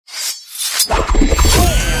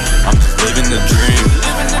living the dream.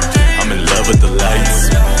 I'm in love with the lights.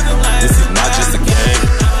 This is not just a game.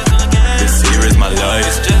 This here is my life.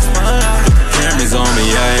 Put the cameras on me,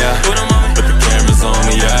 yeah, yeah. Put the cameras on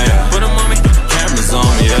me, yeah, yeah. Put the cameras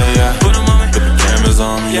on me, yeah, yeah. Put the cameras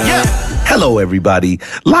on me, yeah, yeah. Hello, everybody.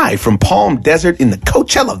 Live from Palm Desert in the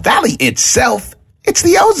Coachella Valley itself, it's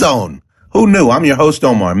the Ozone. Who knew? I'm your host,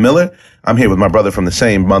 Omar Miller. I'm here with my brother from the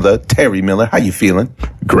same mother, Terry Miller. How you feeling?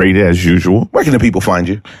 Great as usual. Where can the people find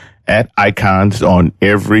you? At Icons on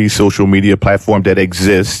every social media platform that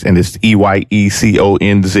exists, and it's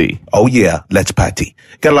EYECONZ. Oh, yeah. Let's party.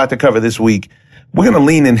 Got a lot to cover this week. We're going to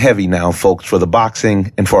lean in heavy now, folks, for the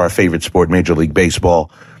boxing and for our favorite sport, Major League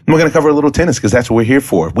Baseball. And we're going to cover a little tennis because that's what we're here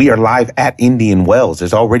for. We are live at Indian Wells.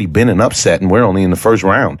 There's already been an upset, and we're only in the first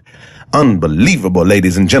round. Unbelievable,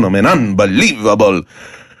 ladies and gentlemen. Unbelievable.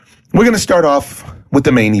 We're going to start off with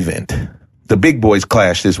the main event. The big boys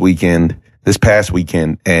clash this past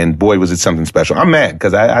weekend, and boy, was it something special. I'm mad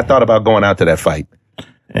because I thought about going out to that fight.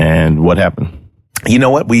 And what happened? You know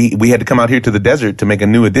what? We had to come out here to the desert to make a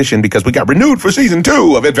new edition because we got renewed for season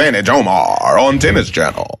 2 of Advantage Omar on Tennis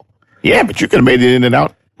Channel. Yeah, but you could have made it in and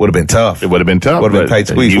out. Would have been tough. It would have been tough. Would have been tight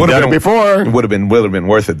squeeze. You've done it before. Would have been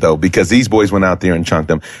worth it though, because these boys went out there and chunked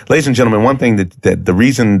them. Ladies and gentlemen, one thing that the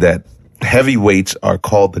reason that heavyweights are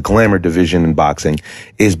called the glamour division in boxing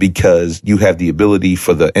is because you have the ability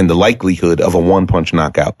and the likelihood of a one-punch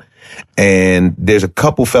knockout. And there's a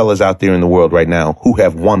couple fellas out there in the world right now who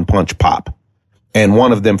have one-punch pop. And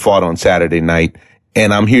one of them fought on Saturday night.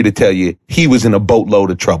 And I'm here to tell you, he was in a boatload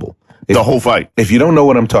of trouble. The whole fight. If you don't know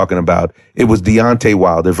what I'm talking about, it was Deontay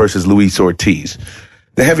Wilder versus Luis Ortiz.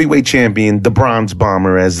 The heavyweight champion, the bronze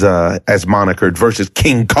bomber as monikered, versus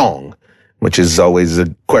King Kong, which is always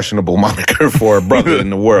a questionable moniker for a brother in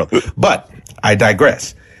the world. But I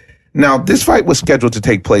digress. Now, this fight was scheduled to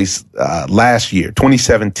take place last year,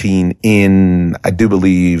 2017, in, I do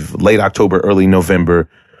believe, late October, early November.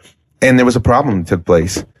 And there was a problem that took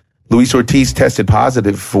place. Luis Ortiz tested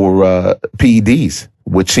positive for PEDs,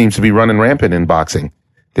 which seems to be running rampant in boxing.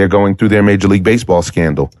 They're going through their Major League Baseball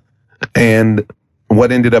scandal. And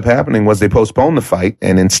what ended up happening was they postponed the fight,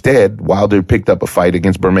 and instead Wilder picked up a fight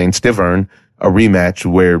against Bermane Stiverne, a rematch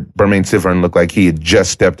where Bermane Stiverne looked like he had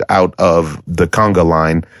just stepped out of the conga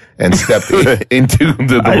line and stepped into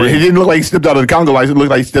the ring. He didn't look like he stepped out of the conga line. It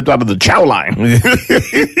looked like he stepped out of the chow line.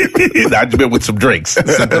 I've been with some drinks,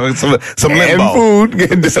 some limbo.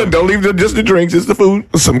 And food. Don't leave just the drinks, it's the food.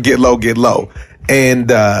 Some get low.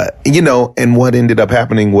 And, and what ended up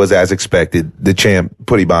happening was, as expected, the champ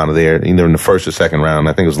put Ibana there, either in the first or second round.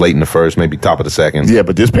 I think it was late in the first, maybe top of the second. Yeah,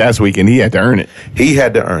 but this past weekend, he had to earn it. He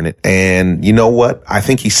had to earn it. And you know what? I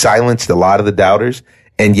think he silenced a lot of the doubters.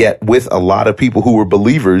 And yet, with a lot of people who were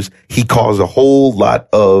believers, he caused a whole lot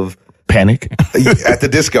of panic at the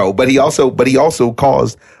disco. But he also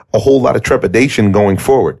caused a whole lot of trepidation going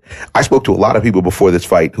forward. I spoke to a lot of people before this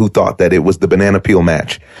fight who thought that it was the banana peel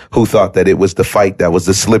match, who thought that it was the fight that was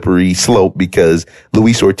the slippery slope because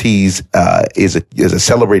Luis Ortiz is a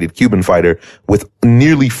celebrated Cuban fighter with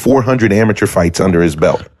nearly 400 amateur fights under his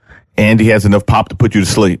belt. And he has enough pop to put you to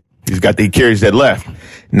sleep. He carries that left.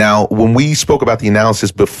 Now, when we spoke about the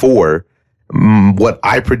analysis before, what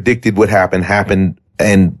I predicted would happen happened.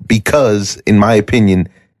 And because, in my opinion,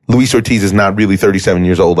 Luis Ortiz is not really 37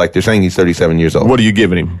 years old. Like they're saying he's 37 years old. What are you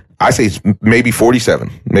giving him? I say it's maybe 47.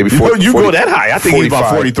 Maybe 40. You go that high. I think 45. He's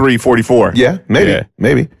about 43, 44. Yeah,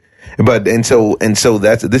 maybe. But,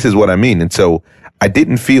 this is what I mean. And so I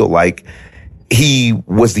didn't feel like he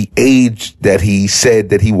was the age that he said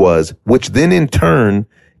that he was, which then in turn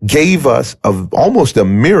gave us almost a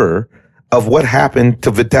mirror of what happened to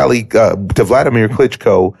Vladimir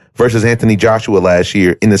Klitschko versus Anthony Joshua last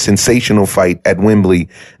year in the sensational fight at Wembley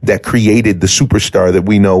that created the superstar that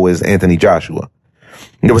we know as Anthony Joshua.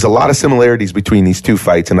 There was a lot of similarities between these two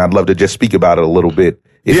fights, and I'd love to just speak about it a little bit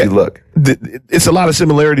if you look. It's a lot of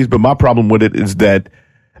similarities, but my problem with it is that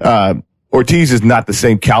Ortiz is not the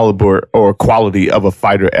same caliber or quality of a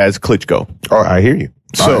fighter as Klitschko. Oh, I hear you.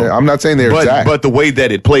 So I'm not saying they're exact. But the way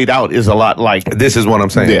that it played out is a lot like... This is what I'm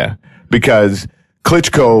saying. Yeah. Because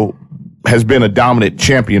Klitschko has been a dominant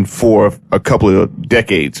champion for a couple of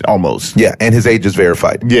decades almost. Yeah, and his age is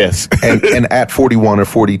verified. Yes. and at 41 or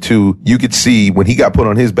 42, you could see when he got put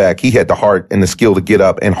on his back, he had the heart and the skill to get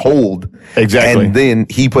up and hold. Exactly. And then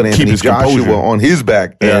he put Anthony Joshua on his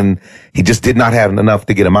back, and he just did not have enough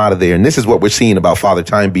to get him out of there. And this is what we're seeing about Father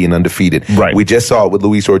Time being undefeated. Right. We just saw it with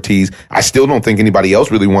Luis Ortiz. I still don't think anybody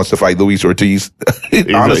else really wants to fight Luis Ortiz,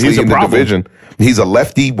 honestly, in the division. He's a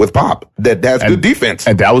lefty with pop that has good defense.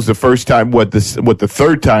 And that was the first time, the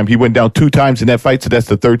third time he went down 2 times in that fight. So that's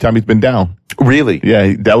the third time he's been down. Really?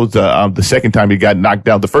 Yeah, that was the second time he got knocked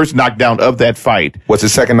down. The first knockdown of that fight. What's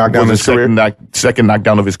his second knockdown of his career? Second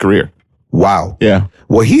knockdown of his career. Wow. Yeah.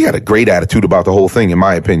 Well, he had a great attitude about the whole thing, in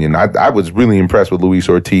my opinion. I was really impressed with Luis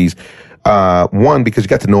Ortiz. One, because you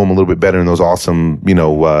got to know him a little bit better in those awesome,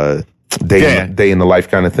 day in the life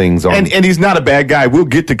kind of things. And he's not a bad guy. We'll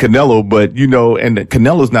get to Canelo, but and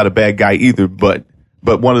Canelo's not a bad guy either. But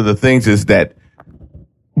one of the things is that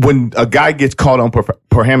when a guy gets caught on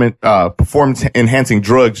performance enhancing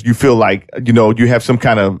drugs, you feel like, you have some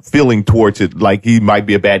kind of feeling towards it, like he might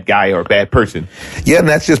be a bad guy or a bad person. Yeah, and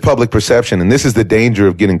that's just public perception. And this is the danger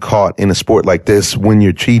of getting caught in a sport like this when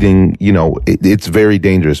you're cheating. It's very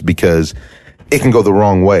dangerous because it can go the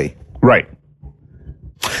wrong way. Right.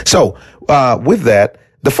 So, with that,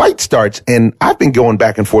 the fight starts, and I've been going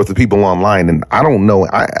back and forth with people online, and I don't know.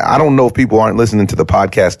 I don't know if people aren't listening to the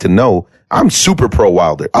podcast to know I'm super pro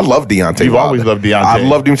Wilder. I love Deontay Wilder. You've always loved Deontay. I've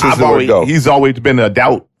loved him since the word go. He's always been a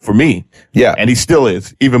doubt for me. Yeah. And he still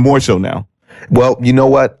is, even more so now. Well, you know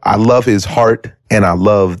what? I love his heart, and I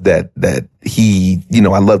love that he,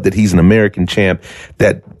 I love that he's an American champ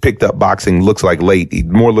that picked up boxing, looks like late. He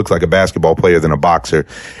more looks like a basketball player than a boxer.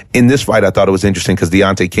 In this fight, I thought it was interesting because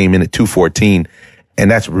Deontay came in at 214, and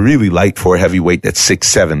that's really light for a heavyweight that's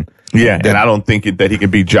 6'7". Yeah, and I don't think that he can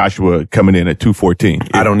beat Joshua coming in at 214.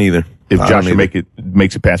 I don't either. If Joshua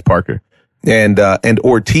makes it past Parker. And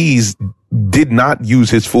Ortiz did not use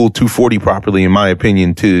his full 240 properly, in my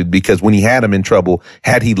opinion, because when he had him in trouble,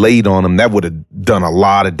 had he laid on him, that would have done a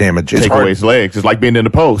lot of damage. Take away his legs. It's like being in the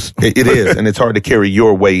post. It is. And it's hard to carry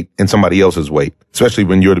your weight and somebody else's weight, especially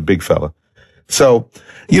when you're the big fella. So,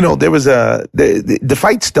 there was the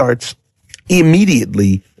fight starts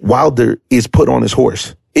immediately. Wilder is put on his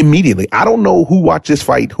horse. Immediately. I don't know who watched this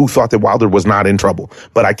fight who thought that Wilder was not in trouble,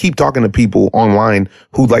 but I keep talking to people online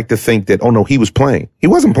who like to think that, oh no, he was playing. He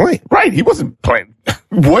wasn't playing. Right. He wasn't playing.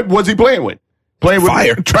 What was he playing with? Playing with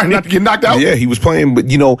fire. Trying not to get knocked out? Yeah, he was playing, but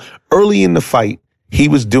early in the fight, he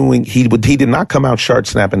did not come out sharp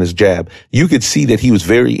snapping his jab. You could see that he was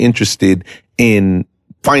very interested in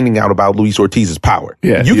finding out about Luis Ortiz's power.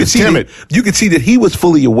 Yeah, you could see that he was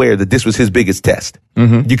fully aware that this was his biggest test.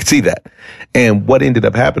 Mm-hmm. You could see that. And what ended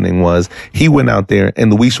up happening was he went out there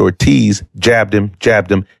and Luis Ortiz jabbed him,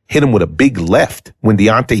 hit him with a big left when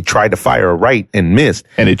Deontay tried to fire a right and missed.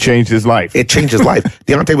 And it changed his life.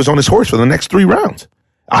 Deontay was on his horse for the next 3 rounds.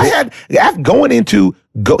 He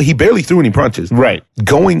barely threw any punches. Right.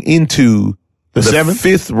 Going into the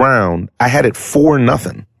 5th round, I had it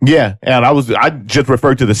 4-0. Yeah, and I just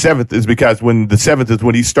referred to the 7th is because when the 7th is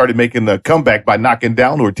when he started making the comeback by knocking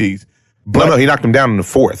down Ortiz. But no, he knocked him down in the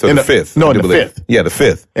 4th or the 5th. No, in the 5th. Yeah, the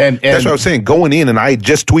 5th. And that's what I was saying. Going in, and I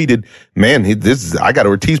just tweeted, man, I got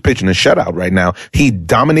Ortiz pitching a shutout right now. He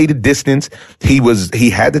dominated distance. He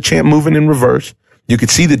had the champ moving in reverse. You could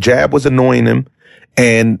see the jab was annoying him.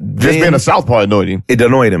 And just being a southpaw annoyed him. It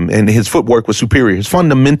annoyed him, and his footwork was superior. His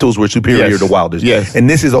fundamentals were superior to Wilder's. Yes. And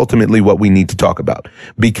this is ultimately what we need to talk about,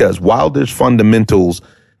 because Wilder's fundamentals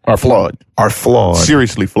are flawed.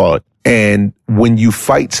 Seriously flawed. And when you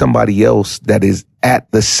fight somebody else that is at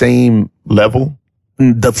the same level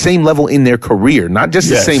in their career, not just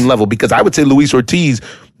the same level, because I would say Luis Ortiz,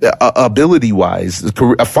 ability-wise,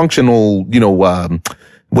 a functional,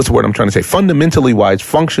 what's the word I'm trying to say? Fundamentally wise,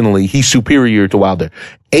 functionally, he's superior to Wilder.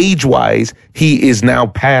 Age wise, he is now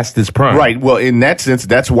past his prime. Right. Well, in that sense,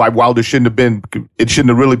 that's why Wilder shouldn't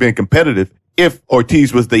have really been competitive if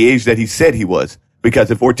Ortiz was the age that he said he was.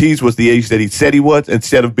 Because if Ortiz was the age that he said he was,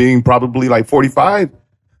 instead of being probably like 45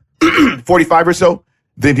 or so,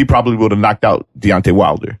 then he probably would have knocked out Deontay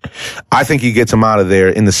Wilder. I think he gets him out of there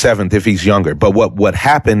in the 7th if he's younger. But what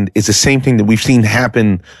happened is the same thing that we've seen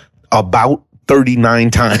happen about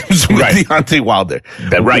 39 times with Deontay Wilder.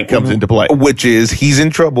 That right comes into play. Which is he's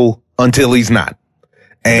in trouble until he's not.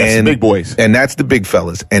 And that's the big boys. And that's the big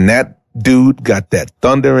fellas. And that dude got that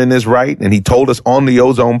thunder in his right. And he told us on the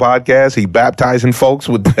Ozone podcast, he baptizing folks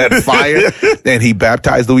with that fire. And he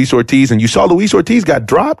baptized Luis Ortiz. And you saw Luis Ortiz got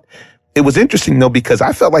dropped. It was interesting, though, because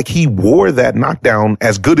I felt like he wore that knockdown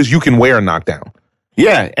as good as you can wear a knockdown.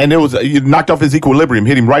 Yeah. And you knocked off his equilibrium,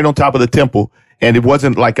 hit him right on top of the temple. And it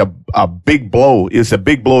wasn't like a big blow. It's a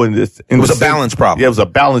big blow in this. It was a balance problem. Yeah, it was a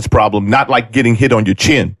balance problem, not like getting hit on your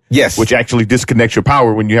chin. Yes. Which actually disconnects your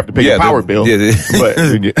power when you have to pay your power bill. Yeah,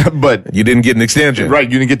 but you didn't get an extension.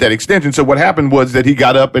 Right, you didn't get that extension. So what happened was that he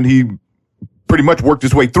got up and he pretty much worked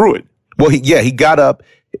his way through it. Well, he got up,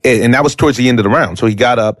 and that was towards the end of the round. So he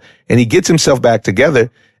got up and he gets himself back together.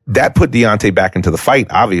 that put Deontay back into the fight,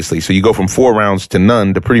 obviously. So you go from 4 rounds to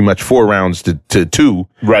none to pretty much 4 rounds to 2.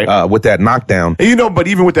 Right. With that knockdown. And but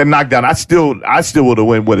even with that knockdown, I still would have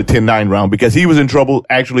went with a 10-9 round because he was in trouble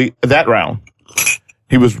actually that round.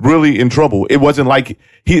 He was really in trouble. It wasn't like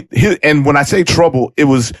and when I say trouble,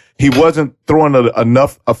 he wasn't throwing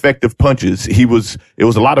enough effective punches. It was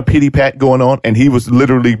a lot of pity pat going on, and he was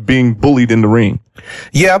literally being bullied in the ring.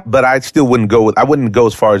 Yeah, but I wouldn't go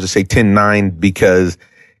as far as to say 10-9 because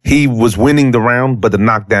he was winning the round, but the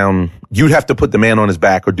knockdown, you'd have to put the man on his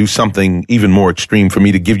back or do something even more extreme for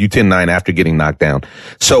me to give you 10-9 after getting knocked down.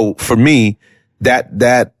 So for me,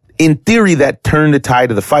 that in theory, that turned the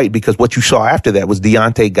tide of the fight because what you saw after that was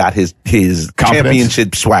Deontay got his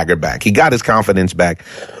championship swagger back. He got his confidence back.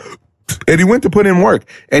 And he went to put in work.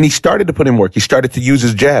 And he started to put in work. He started to use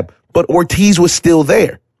his jab. But Ortiz was still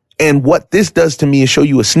there. And what this does to me is show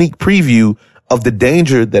you a sneak preview of the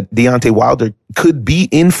danger that Deontay Wilder could be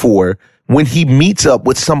in for when he meets up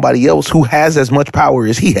with somebody else who has as much power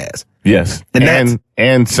as he has. Yes.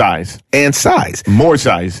 And size. And size. More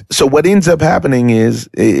size. So what ends up happening is,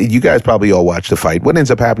 you guys probably all watch the fight. What ends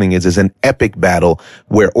up happening is an epic battle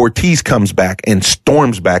where Ortiz comes back and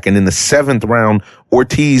storms back. And in the 7th round,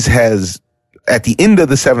 at the end of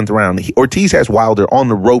the 7th round, Ortiz has Wilder on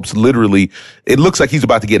the ropes. Literally, it looks like he's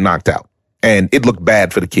about to get knocked out. And it looked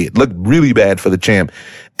bad for the kid. Looked really bad for the champ.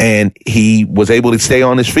 And he was able to stay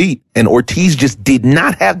on his feet. And Ortiz just did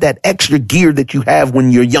not have that extra gear that you have when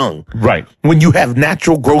you're young. Right. When you have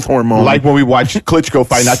natural growth hormone. Like when we watched Klitschko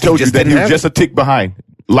fight, and I told you that he was just a tick behind.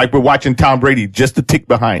 Like we're watching Tom Brady, just a tick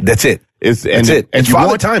behind. That's it. That's it. It's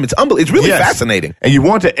father time. It's unbelievable. It's really fascinating. And you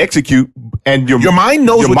want to execute, and your mind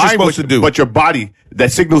knows what you're supposed to do. But your body,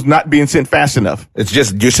 that signal's not being sent fast enough. It's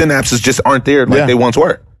just, your synapses just aren't there like they once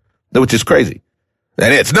were. Which is crazy.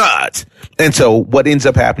 And it's nuts. And so what ends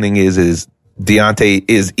up happening is Deontay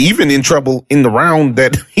is even in trouble in the round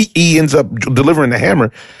that he ends up delivering the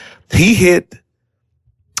hammer. It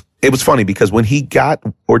was funny because when he got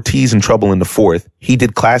Ortiz in trouble in the 4th, he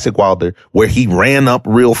did classic Wilder where he ran up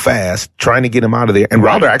real fast trying to get him out of there. And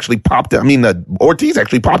Wilder actually popped him. Ortiz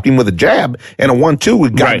actually popped him with a jab and a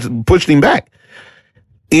 1-2 pushed him back.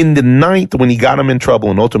 In the 9th, when he got him in trouble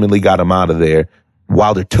and ultimately got him out of there,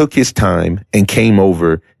 Wilder took his time and came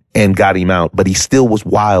over and got him out, but he still was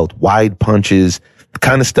wide punches, the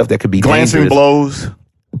kind of stuff that could be glancing blows,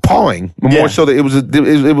 pawing. More so that it was.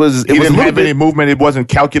 He didn't have any movement. It wasn't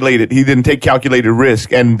calculated. He didn't take calculated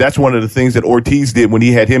risk, and that's one of the things that Ortiz did when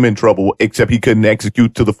he had him in trouble. Except he couldn't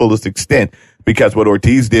execute to the fullest extent because what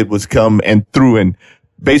Ortiz did was come and threw and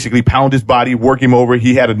basically pound his body, work him over.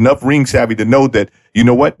 He had enough ring savvy to know that, you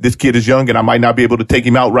know what, this kid is young and I might not be able to take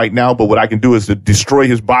him out right now, but what I can do is to destroy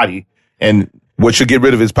his body, and which should get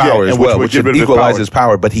rid of his power as well, which should equalize his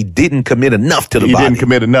power, but he didn't commit enough to the body. He didn't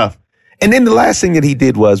commit enough. And then the last thing that he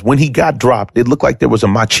did was when he got dropped, it looked like there was a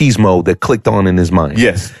machismo that clicked on in his mind.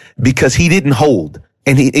 Yes. Because he didn't hold.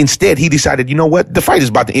 And instead he decided, you know what? The fight is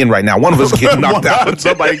about to end right now. One of us is getting knocked out.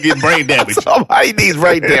 Somebody getting brain damage. Somebody needs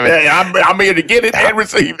brain damage. I'm here to get it and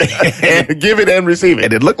receive it. And give it and receive it.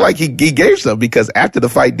 And it looked like he gave some because after the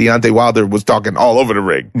fight, Deontay Wilder was talking all over the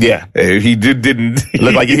ring. Yeah. He didn't.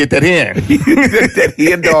 Looked like he hit that hen. That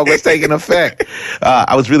hen dog was taking effect.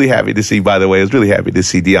 I was really happy to see, by the way,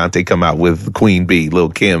 Deontay come out with Queen Bee. Lil'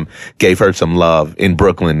 Kim gave her some love in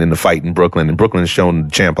Brooklyn, in the fight in Brooklyn. And Brooklyn has shown the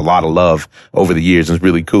champ a lot of love over the years. It's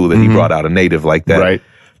really cool that he brought out a native like that. Right.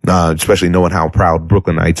 Especially knowing how proud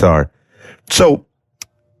Brooklynites are. So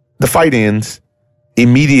the fight ends.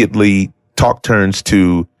 Immediately talk turns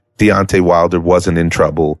to Deontay Wilder wasn't in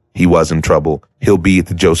trouble. He was in trouble. He'll be at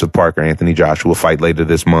the Joseph Parker Anthony Joshua fight later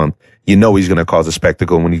this month. You know he's going to cause a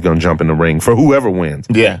spectacle when he's going to jump in the ring for whoever wins.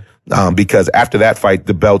 Yeah. Because after that fight,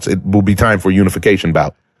 the belts, it will be time for a unification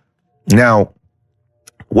bout. Now,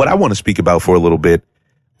 what I want to speak about for a little bit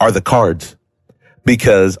are the cards.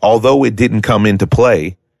 Because although it didn't come into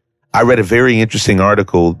play, I read a very interesting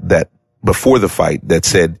article that before the fight that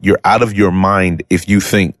said you're out of your mind if you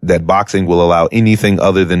think that boxing will allow anything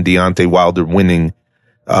other than Deontay Wilder winning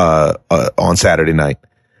on Saturday night.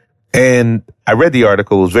 And I read the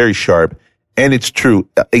article. It was very sharp. And it's true.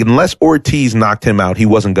 Unless Ortiz knocked him out, he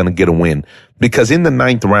wasn't going to get a win. Because in the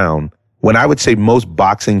 9th round, when I would say most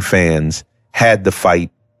boxing fans had the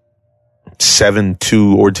fight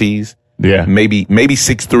 7-2 Ortiz. Yeah. Maybe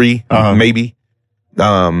 6-3, maybe.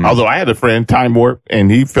 Although I had a friend, Time Warp,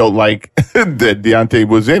 and he felt like that Deontay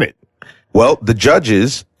was in it. Well, the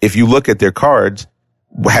judges, if you look at their cards,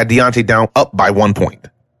 had Deontay down up by 1 point.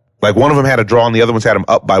 Like one of them had a draw and the other ones had him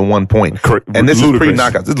up by 1 point. And this is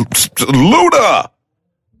pre-knockout. Luda!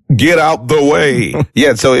 Get out the way.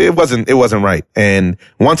 Yeah, so it wasn't right. And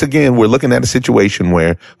once again, we're looking at a situation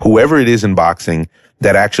where whoever it is in boxing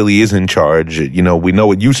that actually is in charge, we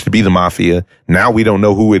know it used to be the mafia. Now we don't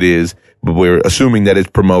know who it is, but we're assuming that it's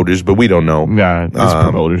promoters, but we don't know. Nah, it's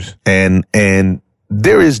promoters. And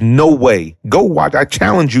there is no way. Go watch. I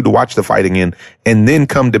challenge you to watch the fight again and then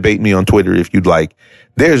come debate me on Twitter if you'd like.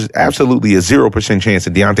 There's absolutely a 0% chance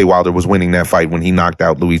that Deontay Wilder was winning that fight when he knocked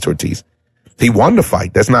out Luis Ortiz. He won the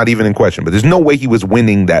fight. That's not even in question, but there's no way he was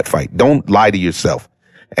winning that fight. Don't lie to yourself.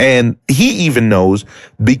 And he even knows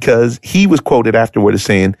because he was quoted afterward as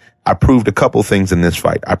saying, I proved a couple things in this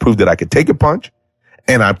fight. I proved that I could take a punch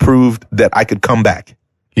and I proved that I could come back.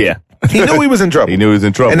 Yeah. He knew he was in trouble. He knew he was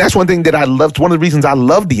in trouble. And that's one thing that I loved. One of the reasons I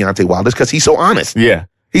love Deontay Wilder is because he's so honest. Yeah.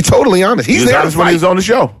 He's totally honest. He was honest when he was on the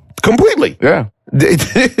show. Completely. Yeah.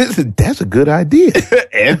 That's a good idea.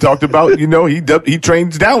 And talked about, he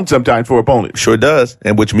trains down sometimes for opponents. Sure does.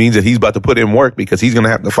 And which means that he's about to put in work because he's going to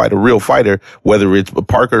have to fight a real fighter, whether it's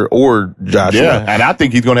Parker or Joshua. Yeah. And I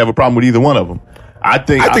think he's going to have a problem with either one of them. I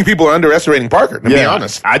think people are underestimating Parker, to be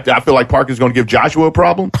honest. I feel like Parker's going to give Joshua a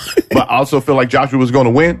problem, but I also feel like Joshua was going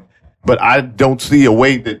to win. But I don't see a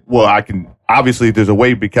way that, obviously there's a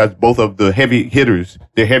way because both of the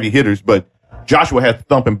they're heavy hitters, but Joshua has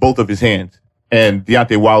thump in both of his hands. And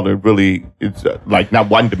Deontay Wilder really is not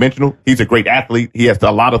one-dimensional. He's a great athlete. He has a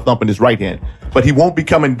lot of thump in his right hand. But he won't be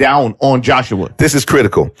coming down on Joshua. This is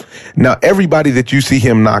critical. Now, everybody that you see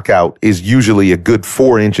him knock out is usually a good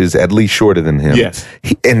 4 inches at least shorter than him. Yes.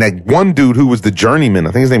 And that one dude who was the journeyman,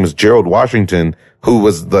 I think his name was Gerald Washington, who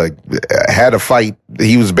was had a fight.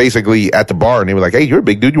 He was basically at the bar and they were like, hey, you're a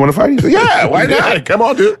big dude. You want to fight? He said, yeah, why not? Come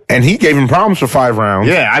on, dude. And he gave him problems for 5 rounds.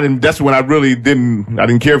 Yeah, that's when I really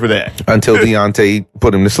didn't care for that. Until Deontay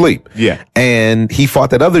put him to sleep. Yeah. And he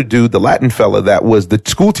fought that other dude, the Latin fella that was the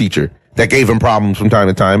school teacher that gave him problems from time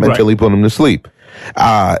to time until he put him to sleep.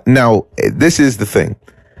 Now, this is the thing.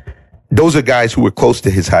 Those are guys who were close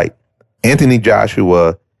to his height. Anthony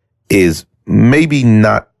Joshua is maybe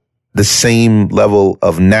not the same level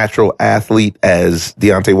of natural athlete as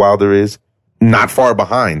Deontay Wilder is. Not far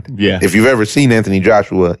behind. Yeah. If you've ever seen Anthony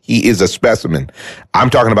Joshua, he is a specimen. I'm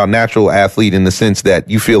talking about natural athlete in the sense that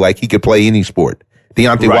you feel like he could play any sport.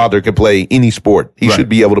 Deontay Wilder could play any sport. He should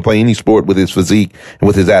be able to play any sport with his physique and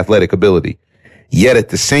with his athletic ability. Yet at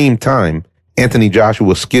the same time, Anthony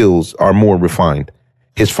Joshua's skills are more refined.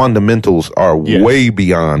 His fundamentals are way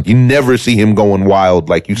beyond. You never see him going wild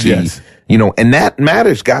like you see, and that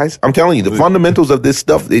matters, guys. I'm telling you, the fundamentals of this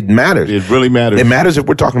stuff, it matters. It really matters. It matters if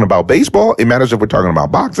we're talking about baseball. It matters if we're talking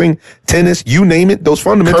about boxing, tennis, you name it. Those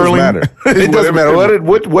fundamentals Curling. matter. It doesn't matter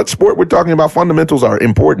what sport we're talking about. Fundamentals are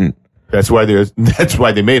important. That's why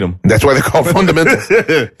they made them. That's why they're called fundamentals.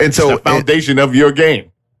 And so the foundation of your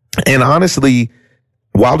game. And honestly,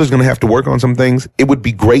 Wilder's going to have to work on some things. It would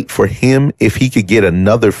be great for him if he could get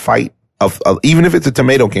another fight of even if it's a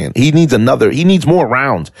tomato can. He needs more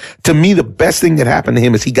rounds. To me, the best thing that happened to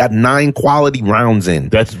him is he got 9 quality rounds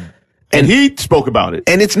in. And he spoke about it.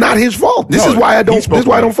 And it's not his fault. This is why I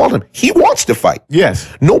don't fault him. He wants to fight.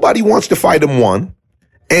 Yes. Nobody wants to fight him, 1.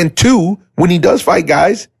 And 2, when he does fight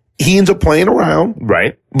guys, he ends up playing around.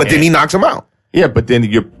 Right. But then he knocks him out. Yeah, but then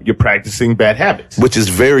you're practicing bad habits. Which is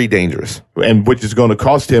very dangerous. And which is going to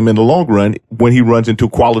cost him in the long run when he runs into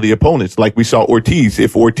quality opponents. Like we saw Ortiz.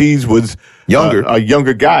 If Ortiz was a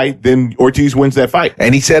younger guy, then Ortiz wins that fight.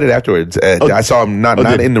 And he said it afterwards. I saw him not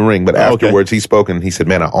in the ring, but afterwards he spoke and he said,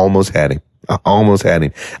 man, I almost had him.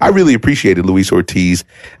 I really appreciated Luis Ortiz,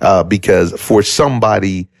 because for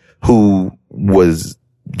somebody who was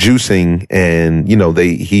juicing and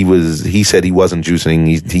he said he wasn't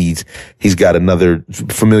juicing. He's got another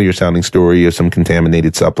familiar sounding story of some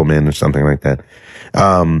contaminated supplement or something like that.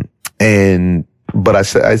 But I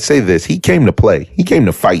say this, he came to play. He came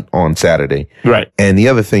to fight on Saturday. Right. And the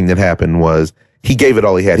other thing that happened was he gave it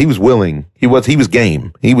all he had. He was willing. He was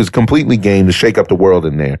game. He was completely game to shake up the world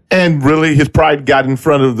in there. And really his pride got in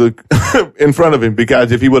front of him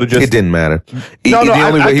because if he would have just... It didn't matter. The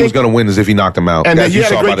only way he was going to win is if he knocked him out. And then he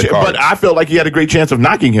had a great but I felt like he had a great chance of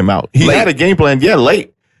knocking him out. He had a game plan,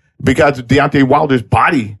 late. Because Deontay Wilder's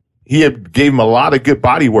body, gave him a lot of good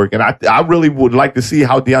body work. And I really would like to see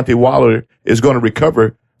how Deontay Wilder is going to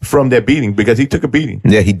recover from that beating, because he took a beating.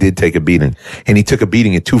 Yeah, he did take a beating. And he took a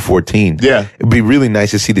beating at 214. Yeah. It'd be really nice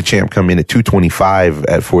to see the champ come in at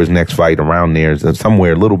 225 for his next fight around there,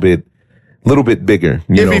 somewhere a little bit bigger.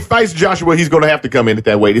 If he fights Joshua, he's going to have to come in at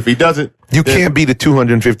that weight. If he doesn't, you can't beat a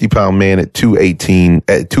 250-pound man at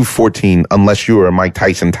 214 unless you're a Mike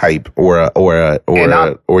Tyson type or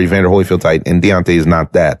Evander Holyfield type, and Deontay is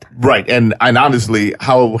not that. Right. And honestly,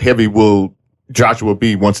 how heavy will Joshua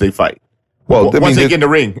be once they fight? Well, Once they get in the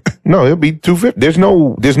ring. No, it'll be 250. There's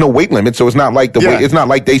no weight limit, so it's not like it's not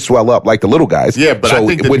like they swell up like the little guys. Yeah, but so I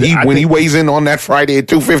think when he weighs in on that Friday at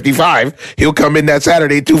 255, he'll come in that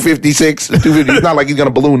Saturday at 256, 250. It's not like he's going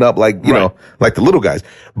to balloon up like like the little guys.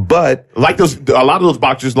 But like a lot of those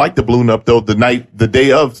boxers like to balloon up though the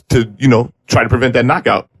day of to try to prevent that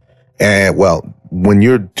knockout. And when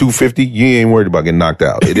you're 250, you ain't worried about getting knocked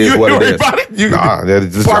out. It is what it is.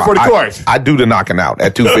 Par for the course. I do the knocking out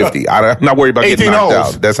at 250. I'm not worried about getting knocked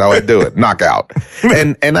out. That's how I do it. Knockout.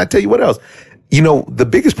 And I tell you what else. The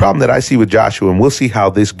biggest problem that I see with Joshua, and we'll see how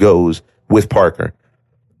this goes with Parker.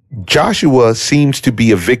 Joshua seems to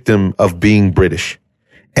be a victim of being British.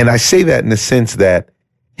 And I say that in the sense that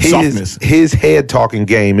his head talking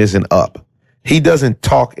game isn't up. He doesn't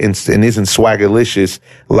talk and isn't swaggerlicious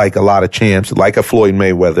like a lot of champs, like a Floyd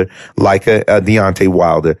Mayweather, like a Deontay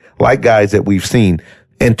Wilder, like guys that we've seen.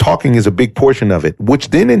 And talking is a big portion of it, which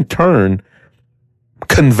then in turn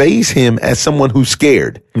conveys him as someone who's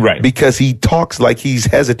scared. Right. Because he talks like he's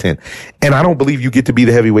hesitant. And I don't believe you get to be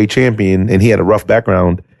the heavyweight champion, and he had a rough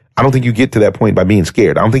background. I don't think you get to that point by being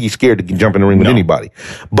scared. I don't think he's scared to jump in the ring with anybody.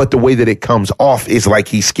 But the way that it comes off is like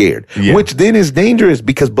he's scared, which then is dangerous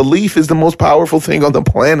because belief is the most powerful thing on the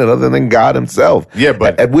planet other than God himself. Yeah,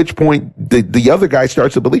 but at which point the other guy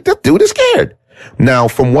starts to believe that dude is scared. Now,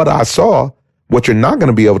 from what I saw, what you're not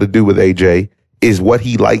going to be able to do with AJ is what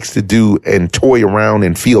he likes to do and toy around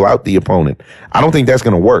and feel out the opponent. I don't think that's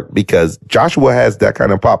going to work because Joshua has that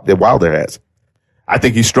kind of pop that Wilder has. I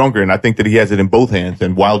think he's stronger, and I think that he has it in both hands,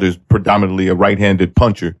 and Wilder's predominantly a right-handed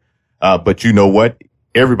puncher. But you know what?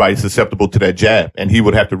 Everybody's susceptible to that jab, and he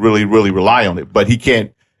would have to really, really rely on it. But he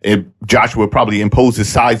can't. Joshua would probably impose his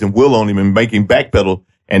size and will on him and make him backpedal,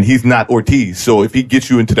 and he's not Ortiz. So if he gets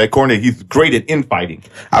you into that corner, he's great at infighting.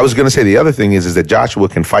 I was going to say the other thing is that Joshua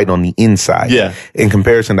can fight on the inside. Yeah. In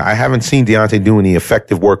comparison to, I haven't seen Deontay do any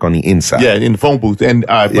effective work on the inside. Yeah, in the phone booth. And,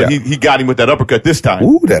 but he got him with that uppercut this time.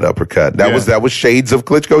 Ooh, that uppercut. That was shades of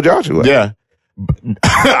Klitschko Joshua. Yeah.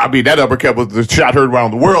 I mean, that uppercut was the shot heard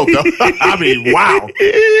around the world, though. I mean, wow.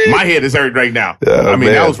 My head is hurting right now.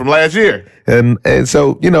 That was from last year. And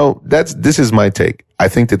so, this is my take. I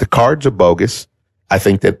think that the cards are bogus. I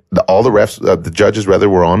think that all the refs, the judges rather,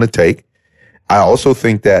 were on the take. I also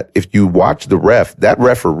think that if you watch the ref, that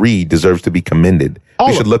referee deserves to be commended.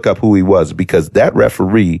 You should look up who he was because that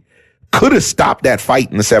referee could have stopped that fight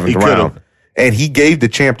in the seventh round. And he gave the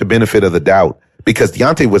champ the benefit of the doubt because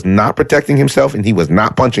Deontay was not protecting himself and he was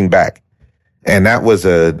not punching back. And that was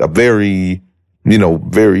a very,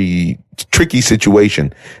 very tricky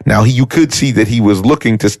situation. Now, you could see that he was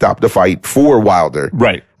looking to stop the fight for Wilder.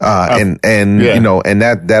 Right. And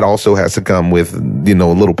that also has to come with, a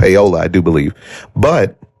little payola, I do believe.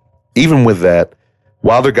 But even with that,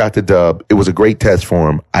 Wilder got the dub. It was a great test for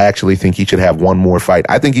him. I actually think he should have one more fight.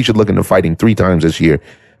 I think he should look into fighting 3 times this year,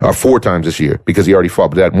 or 4 times this year, because he already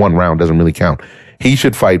fought, but that one round doesn't really count. He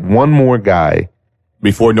should fight one more guy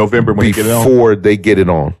before November when before they get it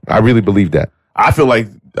on. I really believe that. I feel like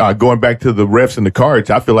going back to the refs and the cards,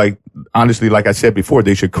 I feel like, honestly, like I said before,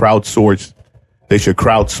 they should crowdsource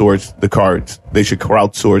the cards. They should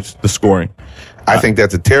crowdsource the scoring. I think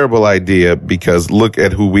that's a terrible idea because look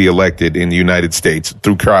at who we elected in the United States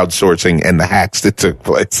through crowdsourcing and the hacks that took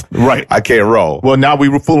place. Right. I can't roll. Well, now we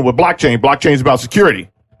were fooling with blockchain. Blockchain's about security.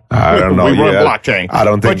 I don't know. We run blockchain. I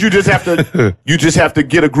don't think. But you just have to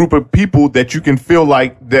get a group of people that you can feel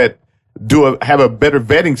like that have a better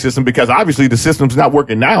vetting system because obviously the system's not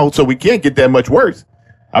working now, so we can't get that much worse.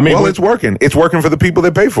 I mean, it's working. It's working for the people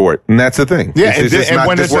that pay for it, and that's the thing. Yeah, it's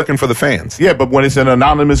not just working for the fans. Yeah, but when it's an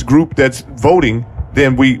anonymous group that's voting,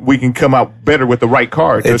 then we can come out better with the right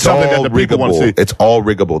cards. It's all riggable. It's all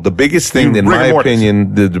riggable. The biggest thing, in my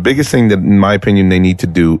opinion, the biggest thing that, in my opinion, they need to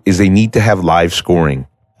do is they need to have live scoring.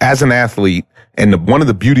 As an athlete, and one of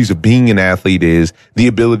the beauties of being an athlete is the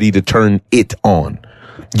ability to turn it on.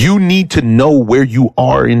 You need to know where you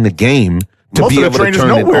are in the game to be able to turn it on. Most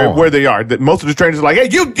of the trainers know where they are. Most of the trainers are like, hey,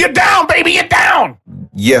 you're down, baby, you're down.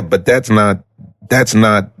 Yeah, but that's not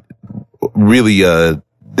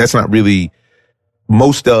really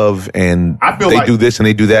most of, and they do this and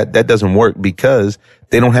they do that. That doesn't work because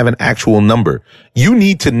they don't have an actual number. You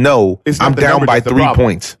need to know I'm down by 3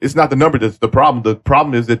 points. It's not the number that's the problem. The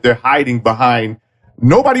problem is that they're hiding behind.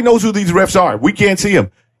 Nobody knows who these refs are. We can't see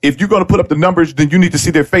them. If you're going to put up the numbers, then you need to see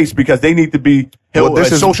their face because they need to be held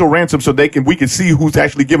as social ransom so we can see who's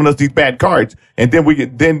actually giving us these bad cards. And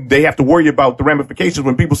then they have to worry about the ramifications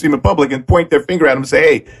when people see them in public and point their finger at them and say,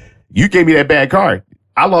 hey, you gave me that bad card.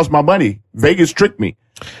 I lost my money. Vegas tricked me.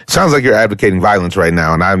 Sounds like you're advocating violence right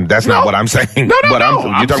now, and that's not what I'm saying. No. You're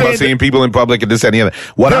talking about seeing people in public and this and the other.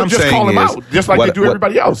 What I'm just saying call them is, out, just like they do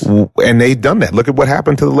everybody else. And they've done that. Look at what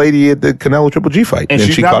happened to the lady at the Canelo Triple G fight, and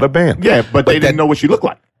she caught a ban. Yeah, but they didn't know what she looked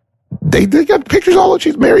like. They got pictures all over.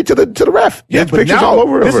 She's married to the ref. Yeah, There's pictures now, all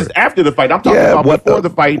over. This is after the fight. I'm talking about before the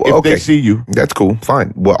fight. If they see you, that's cool.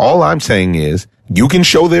 Fine. Well, all I'm saying is you can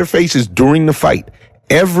show their faces during the fight.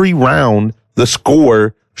 Every round, the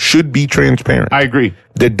score should be transparent. I agree.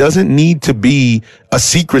 There doesn't need to be a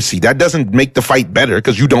secrecy. That doesn't make the fight better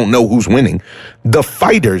because you don't know who's winning. The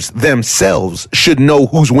fighters themselves should know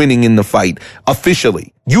who's winning in the fight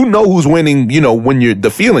officially. You know who's winning, when you're the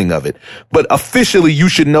feeling of it. But officially, you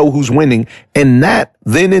should know who's winning. And that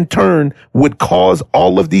then in turn would cause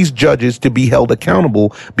all of these judges to be held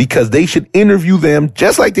accountable because they should interview them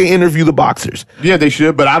just like they interview the boxers. Yeah, they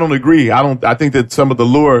should. But I don't agree. I think that some of the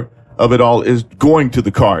lure of it all is going to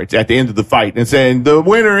the cards at the end of the fight and saying the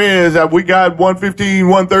winner is we got 115,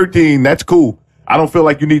 113. That's cool. I don't feel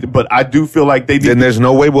like you need to, but I do feel like they need. Then there's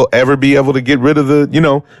no way we'll ever be able to get rid of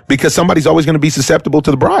because somebody's always going to be susceptible to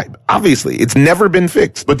the bribe. Obviously, it's never been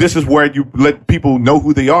fixed. But this is where you let people know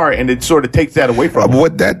who they are, and it sort of takes that away from them.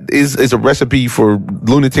 What that is a recipe for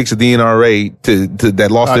lunatics at the NRA that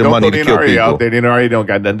lost their money to kill people. Out there. The NRA don't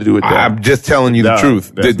got nothing to do with that. I'm just telling you the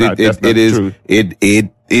truth.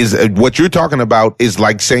 It is what you're talking about is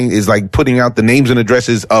like putting out the names and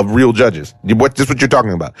addresses of real judges. That's what you're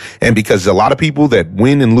talking about. And because a lot of people that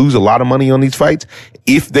win and lose a lot of money on these fights,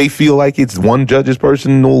 if they feel like it's one judge's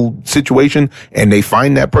personal situation and they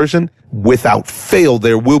find that person, without fail,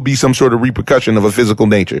 there will be some sort of repercussion of a physical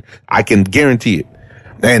nature. I can guarantee it.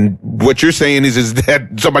 And what you're saying is that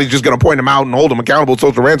somebody's just going to point them out and hold them accountable,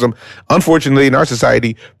 social ransom. Unfortunately, in our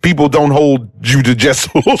society, people don't hold you to just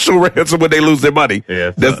social ransom when they lose their money.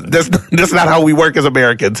 Yeah, that's not how we work as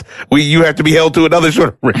Americans. You have to be held to another sort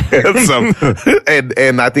of ransom,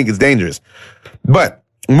 and I think it's dangerous. But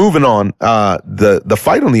moving on, the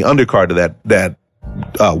fight on the undercard of that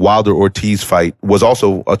Wilder Ortiz fight was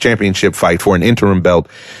also a championship fight for an interim belt,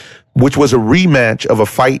 which was a rematch of a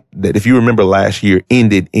fight that, if you remember last year,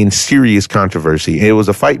 ended in serious controversy. It was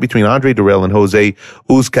a fight between Andre Dirrell and Jose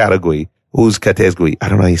Uzcategui. I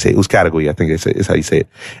don't know how you say it. Uzcategui, I think is how you say it.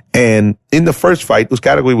 And in the first fight,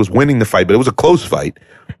 Uzcategui was winning the fight, but it was a close fight.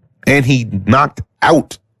 And he knocked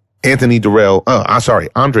out Andre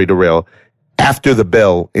Dirrell after the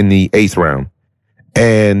bell in the 8th round.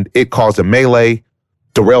 And it caused a melee.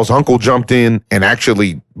 Dirrell's uncle jumped in and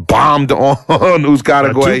actually bombed on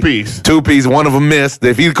Uzcategui. Two-piece. One of them missed.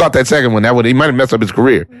 If he'd caught that second one, he might have messed up his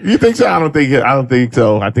career. You think so? I don't think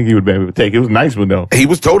so. I think he would be able to take it. It was a nice one, though. He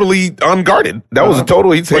was totally unguarded. That was a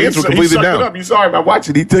total. His hands were completely down. He sucked it up. You saw him. I watched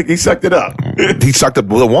it. He sucked it up. He sucked up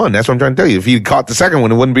the one. That's what I'm trying to tell you. If he'd caught the second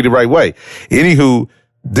one, it wouldn't be the right way. Anywho,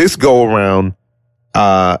 this go around,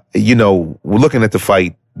 we're looking at the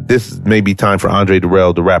fight. This may be time for Andre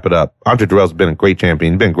Dirrell to wrap it up. Andre Dirrell's been a great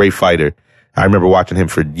champion, been a great fighter. I remember watching him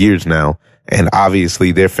for years now. And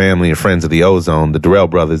obviously their family and friends of the Ozone, the Dirrell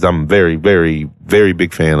brothers, I'm a very, very, very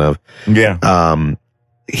big fan of. Yeah.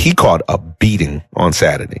 He caught a beating on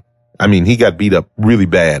Saturday. I mean, he got beat up really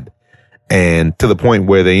bad. And to the point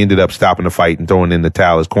where they ended up stopping the fight and throwing in the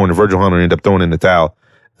towel. His corner, Virgil Hunter, ended up throwing in the towel.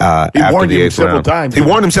 He warned him several times. He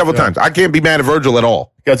warned him several times. I can't be mad at Virgil at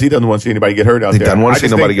all. Because he doesn't want to see anybody get hurt out there. He doesn't want to see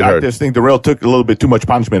nobody get hurt. I just think Dirrell took a little bit too much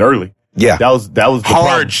punishment early. Yeah. That was the hard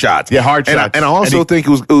problem. shots. Yeah, hard shots. And I also think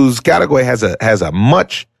Uzcategui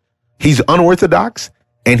he's unorthodox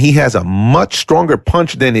and he has a much stronger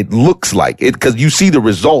punch than it looks like. Because you see the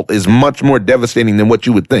result is much more devastating than what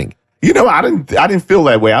you would think. I didn't feel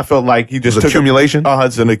that way. I felt like he just took accumulation.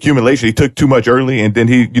 It's an accumulation. He took too much early, and then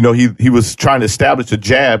he was trying to establish a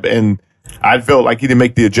jab, and I felt like he didn't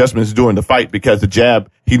make the adjustments during the fight because the jab,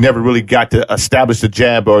 he never really got to establish the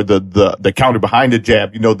jab or the counter behind the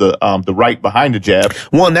jab. The right behind the jab.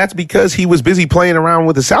 Well, and that's because he was busy playing around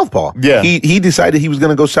with the southpaw. Yeah, he decided he was going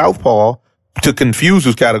to go southpaw to confuse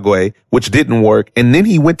Uzcategui, which didn't work, and then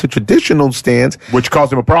he went to traditional stance, which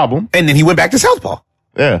caused him a problem, and then he went back to southpaw.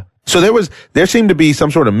 Yeah. So there seemed to be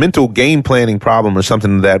some sort of mental game planning problem or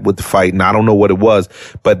something like that with the fight, and I don't know what it was.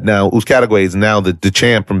 But now Uzcategui is now the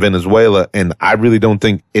champ from Venezuela, and I really don't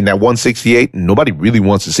think in that 168, nobody really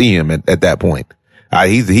wants to see him at that point.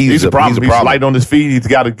 He's a problem. He's light on his feet. He's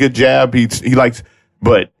got a good jab.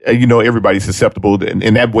 But everybody's susceptible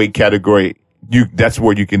in that weight category. That's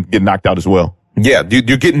where you can get knocked out as well. Yeah,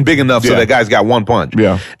 you're getting big enough so that guy's got one punch.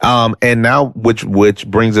 Yeah. And now, which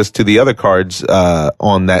brings us to the other cards,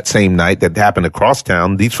 on that same night that happened across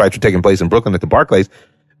town. These fights were taking place in Brooklyn at the Barclays.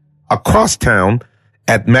 Across town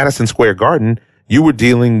at Madison Square Garden, you were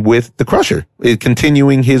dealing with the Crusher,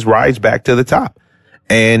 continuing his rise back to the top.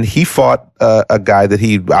 And he fought a guy that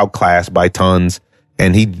he outclassed by tons,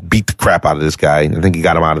 and he beat the crap out of this guy. I think he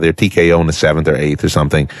got him out of there TKO in the 7th or 8th or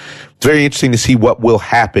something. It's very interesting to see what will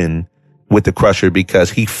happen with the Crusher, because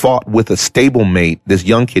he fought with a stablemate, this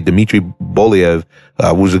young kid, Dmitry Boliev,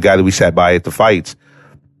 was the guy that we sat by at the fights.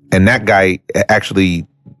 And that guy actually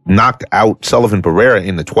knocked out Sullivan Barrera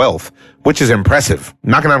in the 12th, which is impressive.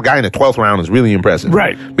 Knocking out a guy in the 12th round is really impressive.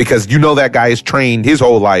 Right. Because you know that guy is trained his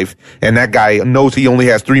whole life, and that guy knows he only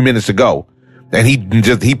has 3 minutes to go. And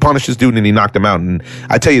he punished this dude and he knocked him out. And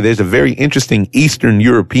I tell you, there's a very interesting Eastern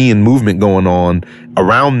European movement going on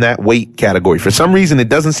around that weight category. For some reason, it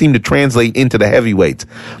doesn't seem to translate into the heavyweights.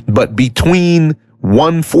 But between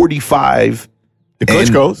 145, the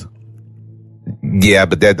Klitschko's. Yeah,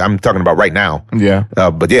 but I'm talking about right now. Yeah.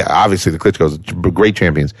 But yeah, obviously the Klitschko's are great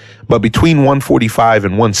champions. But between 145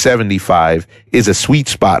 and 175 is a sweet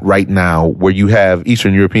spot right now where you have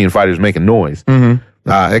Eastern European fighters making noise. Mm-hmm.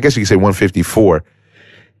 I guess you could say 154.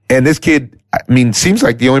 And this kid, I mean, seems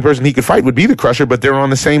like the only person he could fight would be the Crusher, but they're on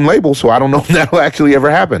the same label, so I don't know if that'll actually ever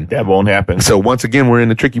happen. That won't happen. So once again, we're in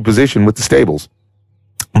a tricky position with the stables.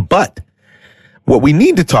 But what we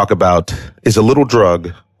need to talk about is a little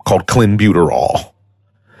drug called clenbuterol.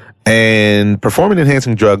 And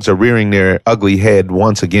performance-enhancing drugs are rearing their ugly head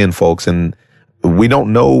once again, folks, and we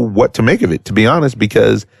don't know what to make of it, to be honest,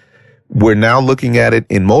 because we're now looking at it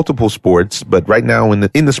in multiple sports, but right now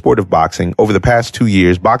in the sport of boxing, over the past 2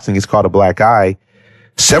 years, boxing has caught a black eye,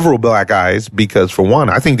 several black eyes, because for one,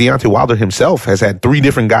 I think Deontay Wilder himself has had 3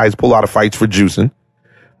 different guys pull out of fights for juicing.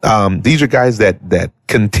 These are guys that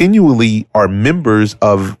continually are members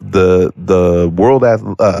of the World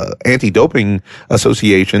Anti-Doping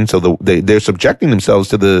Association, so they're subjecting themselves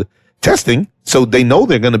to the testing, so they know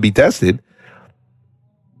they're going to be tested.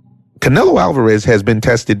 Canelo Alvarez has been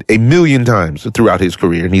tested 1 million times throughout his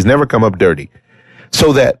career, and he's never come up dirty.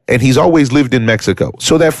 And he's always lived in Mexico.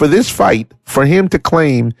 So that for this fight, for him to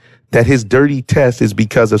claim that his dirty test is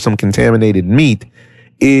because of some contaminated meat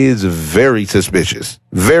is very suspicious.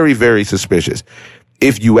 Very, very suspicious.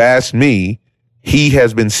 If you ask me, he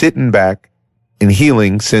has been sitting back and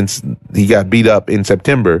healing since he got beat up in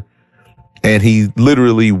September, and he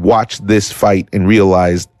literally watched this fight and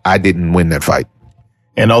realized, I didn't win that fight.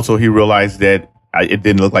 And also he realized that it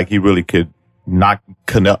didn't look like he really could knock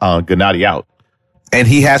Gennady out. And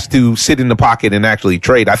he has to sit in the pocket and actually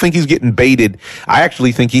trade. I think he's getting baited. I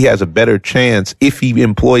actually think he has a better chance if he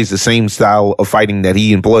employs the same style of fighting that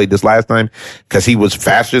he employed this last time, because he was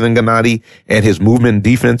faster than Gennady and his movement and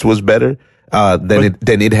defense was better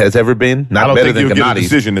than it has ever been. Not I don't better think than he'll Gennady's. get a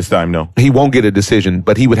decision this time, no. He won't get a decision,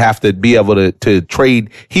 but he would have to be able to trade.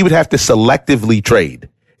 He would have to selectively trade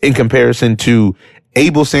in comparison to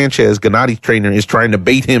Abel Sanchez. Gennady's trainer is trying to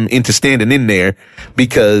bait him into standing in there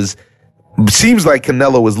because seems like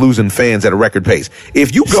Canelo is losing fans at a record pace.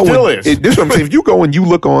 If you go, this is what I'm saying. If you go and you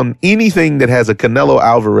look on anything that has a Canelo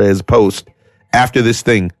Alvarez post after this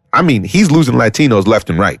thing, I mean, he's losing Latinos left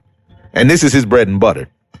and right, and this is his bread and butter.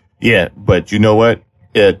 Yeah, but you know what?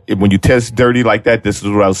 When you test dirty like that, this is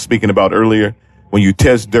what I was speaking about earlier. When you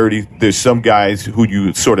test dirty, there's some guys who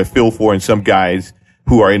you sort of feel for, and some guys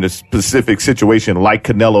who are in a specific situation, like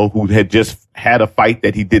Canelo, who had just had a fight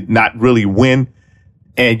that he did not really win.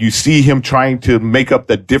 And you see him trying to make up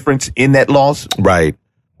the difference in that loss, right?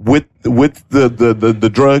 With the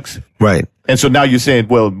drugs, right? And so now you're saying,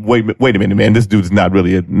 well, wait a minute, man, this dude is not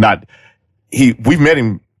really we've met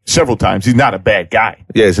him several times. He's not a bad guy.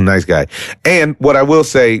 Yeah, he's a nice guy. And what I will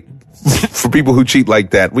say for people who cheat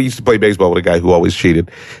like that, we used to play baseball with a guy who always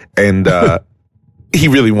cheated, and he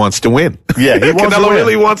really wants to win. Yeah, Canelo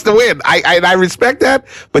really wants to win. I respect that,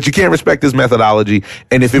 but you can't respect his methodology.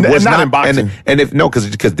 And if it was not in boxing,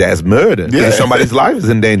 because that's murder. Yeah. Somebody's life is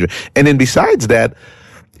in danger. And then besides that,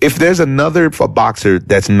 if there's another boxer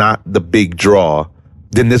that's not the big draw,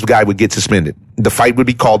 then this guy would get suspended. The fight would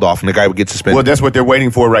be called off, and the guy would get suspended. Well, that's what they're waiting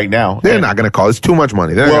for right now. They're not going to call. It's too much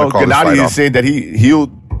money. They're not going to call this fight off. Gennady is saying that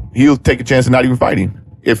he'll take a chance of not even fighting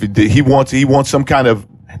if he wants some kind of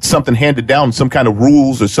something handed down, some kind of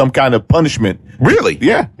rules or some kind of punishment. Really?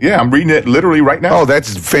 Yeah. I'm reading it literally right now. Oh,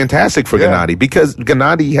 that's fantastic for Gennady, because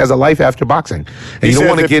Gennady has a life after boxing, and you don't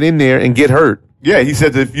want to get in there and get hurt. Yeah, he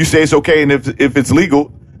says if you say it's okay and if it's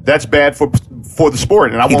legal, that's bad for the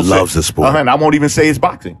sport. And he loves the sport. And I won't even say it's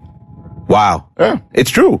boxing. Wow. Yeah, it's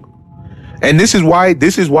true. And this is why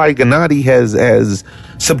Gennady has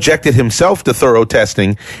subjected himself to thorough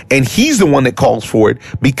testing, and he's the one that calls for it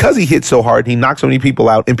because he hits so hard, he knocks so many people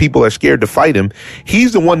out, and people are scared to fight him.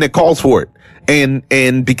 He's the one that calls for it.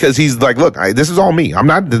 And because he's like, look, this is all me.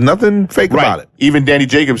 There's nothing fake about it. Even Danny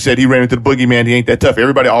Jacobs said he ran into the boogeyman. He ain't that tough.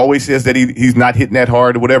 Everybody always says that he's not hitting that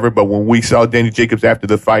hard or whatever. But when we saw Danny Jacobs after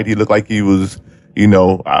the fight, he looked like he was,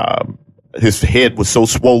 his head was so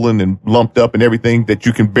swollen and lumped up and everything that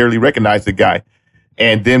you can barely recognize the guy.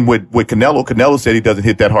 And then with Canelo said he doesn't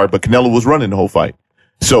hit that hard, but Canelo was running the whole fight.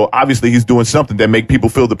 So obviously he's doing something that make people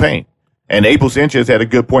feel the pain. And Abel Sanchez had a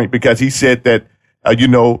good point because he said that, he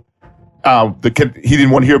didn't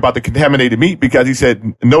want to hear about the contaminated meat because he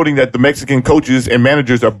said, noting that the Mexican coaches and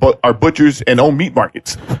managers are butchers and own meat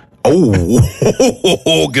markets.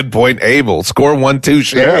 Oh, good point, Abel. Score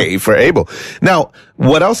 1-2 for Abel. Now,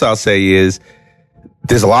 what else I'll say is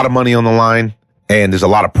there's a lot of money on the line and there's a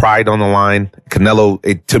lot of pride on the line.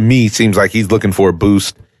 Canelo, to me, seems like he's looking for a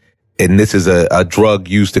boost. And this is a drug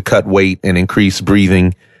used to cut weight and increase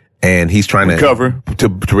breathing. And he's trying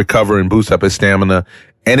to recover and boost up his stamina.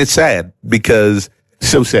 And it's sad because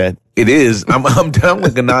so sad. It is. I'm down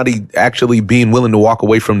with Gennady actually being willing to walk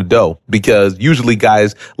away from the dough because usually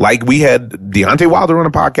guys like we had Deontay Wilder on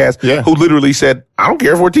a podcast who literally said, I don't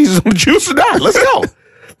care if Ortiz is on the juice or not. Let's go.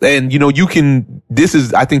 And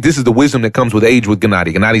I think this is the wisdom that comes with age with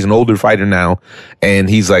Gennady. Gennady's an older fighter now. And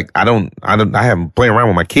he's like, I haven't playing around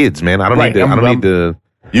with my kids, man. I don't need to.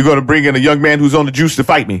 You're going to bring in a young man who's on the juice to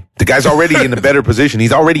fight me. The guy's already in a better position.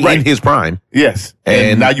 He's already in his prime. Yes.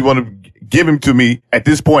 And now you want to give him to me at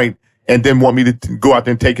this point and then want me to go out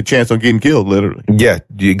there and take a chance on getting killed, literally. Yeah,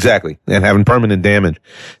 exactly. And having permanent damage.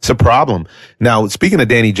 It's a problem. Now, speaking of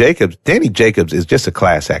Danny Jacobs is just a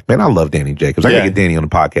class act. Man, I love Danny Jacobs. I got to get Danny on the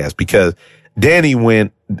podcast because Danny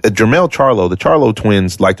went, Jermell Charlo, the Charlo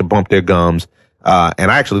twins like to bump their gums. And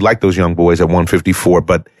I actually like those young boys at 154,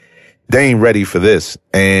 but they ain't ready for this.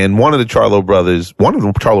 And one of the Charlo brothers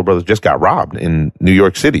just got robbed in New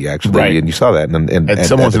York City, actually. Right. And you saw that. And at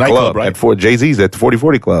someone's nightclub, right? At Jay-Z's at the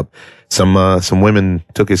 4040 Club. Some women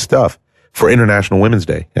took his stuff for International Women's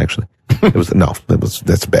Day, actually. That's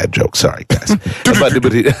a bad joke. Sorry, guys. but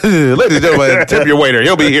ladies and gentlemen, tip your waiter.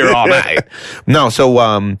 He'll be here all night. No,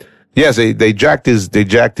 so, yes, they jacked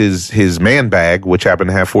his man bag, which happened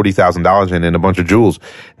to have $40,000 in it and a bunch of jewels.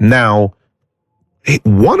 Now,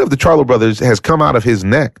 one of the Charlo brothers has come out of his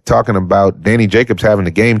neck talking about Danny Jacobs having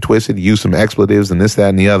the game twisted, used some expletives and this, that,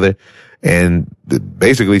 and the other, and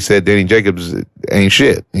basically said Danny Jacobs ain't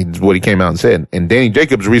shit. It's what he came out and said. And Danny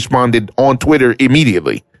Jacobs responded on Twitter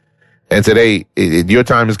immediately and said, hey, your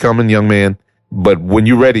time is coming, young man, but when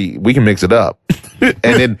you're ready, we can mix it up.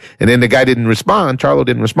 and then the guy didn't respond. Charlo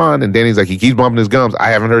didn't respond. And Danny's like, he keeps bumping his gums. I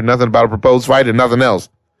haven't heard nothing about a proposed fight or nothing else.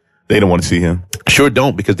 They don't want to see him. Sure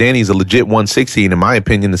don't, because Danny's a legit 160, and in my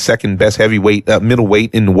opinion, the second best heavyweight,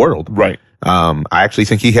 middleweight in the world. Right. I actually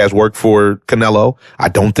think he has worked for Canelo. I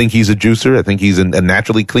don't think he's a juicer. I think he's a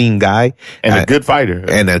naturally clean guy. And a good fighter.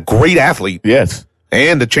 And a great athlete. Yes.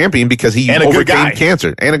 And a champion because he overcame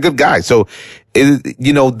cancer. And a good guy. So,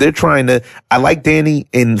 they're trying to, I like Danny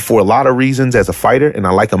for a lot of reasons as a fighter, and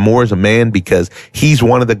I like him more as a man because he's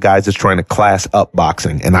one of the guys that's trying to class up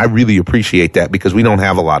boxing. And I really appreciate that because we don't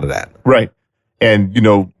have a lot of that. Right. And,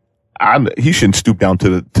 he shouldn't stoop down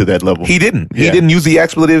to that level. He didn't. Yeah. He didn't use the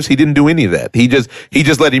expletives. He didn't do any of that. He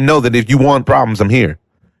just let him know that if you want problems, I'm here.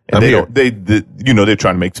 And they're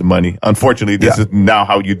trying to make some money. Unfortunately, this is now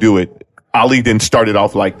how you do it. Ali didn't start it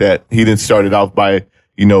off like that. He didn't start it off by,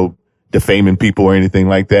 defaming people or anything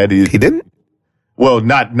like that. He didn't? Well,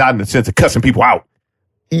 not in the sense of cussing people out.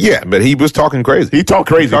 Yeah, but he was talking crazy. He talked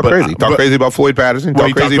crazy. He talked crazy about Floyd Patterson. He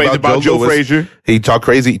talked crazy about Joe Frazier. He talked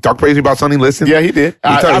crazy about Sonny Liston. Yeah, he did.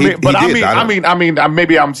 Maybe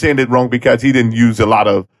I'm saying it wrong because he didn't use a lot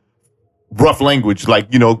of rough language, like,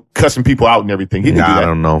 cussing people out and everything. He didn't do that. I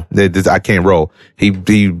don't know. I can't roll. He was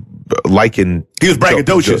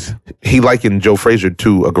braggadocious. He likened Joe Frazier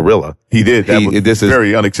to a gorilla. He did. This is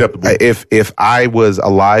very unacceptable. If I was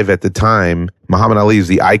alive at the time, Muhammad Ali is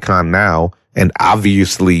the icon now, and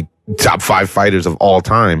obviously top 5 fighters of all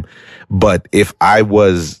time. But if I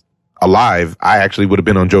was alive, I actually would have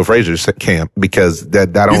been on Joe Frazier's camp because that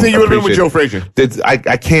I don't. You think you would have been with Joe Frazier?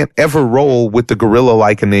 I can't ever roll with the gorilla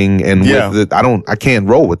likening and I can't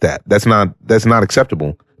roll with that. That's not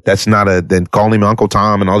acceptable. That's not then calling him Uncle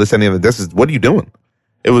Tom and all this and the other. What are you doing?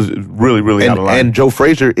 It was really, really out of line. And Joe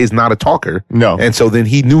Frazier is not a talker. No. And so then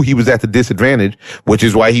he knew he was at the disadvantage, which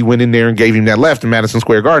is why he went in there and gave him that left in Madison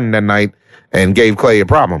Square Garden that night and gave Clay a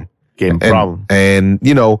problem. And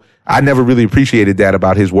I never really appreciated that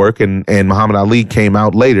about his work. And Muhammad Ali came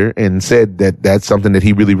out later and said that that's something that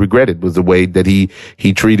he really regretted was the way that he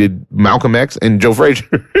treated Malcolm X and Joe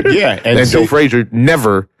Frazier. Yeah. And Joe Frazier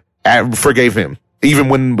never forgave him. Even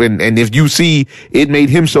when and if you see, it made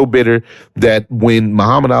him so bitter that when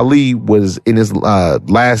Muhammad Ali was in his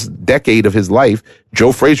last decade of his life,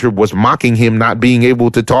 Joe Frazier was mocking him not being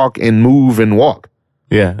able to talk and move and walk.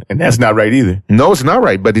 Yeah, and that's not right either. No, it's not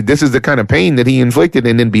right. But this is the kind of pain that he inflicted.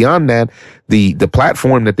 And then beyond that, the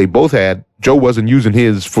platform that they both had, Joe wasn't using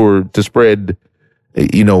his to spread,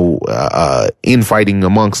 infighting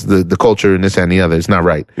amongst the culture and this and the other. It's not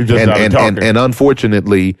right. And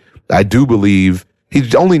unfortunately, I do believe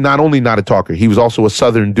he's not only not a talker, he was also a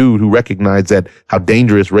Southern dude who recognized that how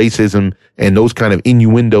dangerous racism and those kind of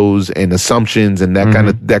innuendos and assumptions and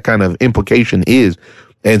that kind of implication is.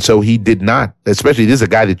 And so he did not, especially this is a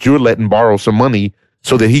guy that you're letting borrow some money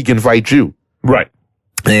so that he can fight you. Right.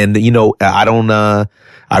 And,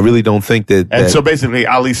 I really don't think that. And so basically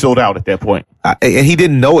Ali sold out at that point. And he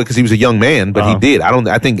didn't know it because he was a young man, but he did.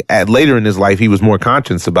 I think later in his life, he was more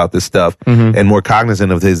conscious about this stuff and more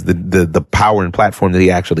cognizant of the power and platform that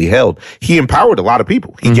he actually held. He empowered a lot of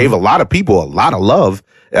people. He gave a lot of people a lot of love,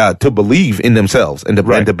 to believe in themselves and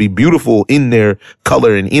to be beautiful in their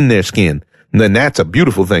color and in their skin. And then that's a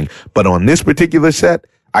beautiful thing. But on this particular set,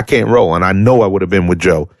 I can't roll. And I know I would have been with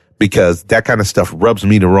Joe because that kind of stuff rubs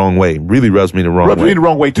me the wrong way. Really rubs me the wrong way. Rubs me the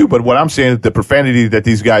wrong way too. But what I'm saying is the profanity that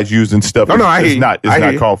these guys use and stuff is not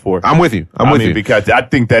called for. I'm with you. I'm with you. Because I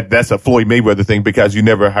think that's a Floyd Mayweather thing because you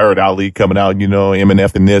never heard Ali coming out,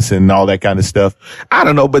 MNF and this and all that kind of stuff. I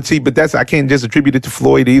don't know. But I can't just attribute it to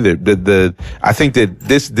Floyd either. I think that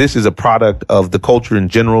this is a product of the culture in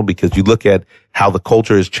general because you look at how the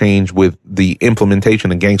culture has changed with the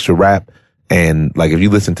implementation of gangster rap. And like, if you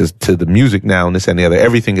listen to the music now and this and the other,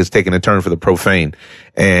 everything is taking a turn for the profane.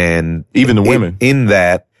 And even the women in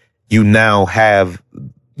that you now have,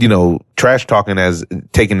 trash talking as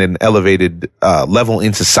taking an elevated, level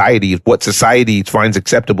in society, what society finds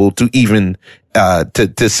acceptable to even,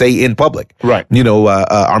 to say in public. Right.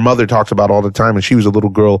 Our mother talks about all the time when she was a little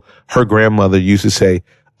girl, her grandmother used to say,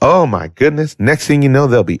 oh my goodness. Next thing you know,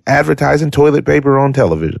 they'll be advertising toilet paper on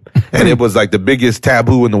television. And it was like the biggest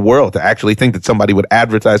taboo in the world to actually think that somebody would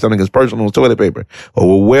advertise something as personal as toilet paper. Well,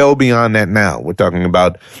 we're well beyond that now. We're talking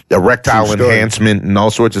about erectile enhancement and all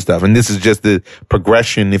sorts of stuff. And this is just the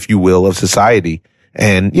progression, if you will, of society.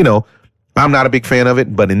 And, I'm not a big fan of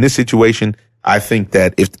it, but in this situation, I think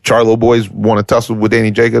that if the Charlo boys want to tussle with Danny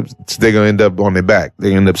Jacobs, they're going to end up on their back.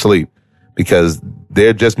 They end up asleep. Because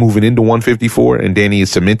they're just moving into 154 and Danny is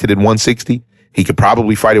cemented at 160. He could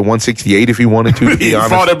probably fight at 168 if he wanted to be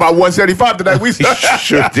honest. He fought at about 175 tonight. He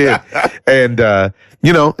sure did. And,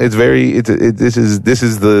 this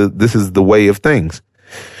is the way of things.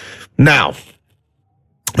 Now,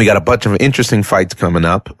 we got a bunch of interesting fights coming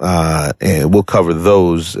up, and we'll cover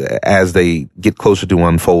those as they get closer to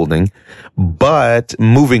unfolding. But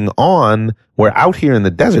moving on, we're out here in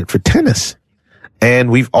the desert for tennis.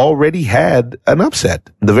 And we've already had an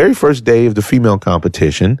upset. The very first day of the female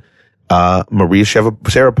competition, Maria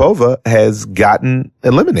Sharapova has gotten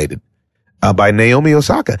eliminated by Naomi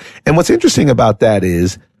Osaka. And what's interesting about that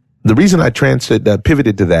is the reason I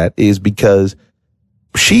pivoted to that is because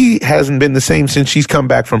she hasn't been the same since she's come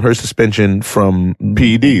back from her suspension from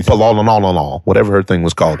PEDs, whatever her thing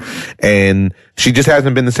was called. And she just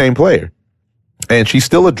hasn't been the same player. And she's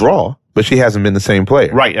still a draw, but she hasn't been the same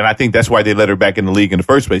player. Right. And I think that's why they let her back in the league in the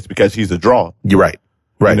first place, because she's a draw. You're right.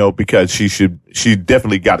 Right. Because she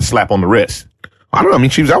definitely got a slap on the wrist. I don't know. I mean,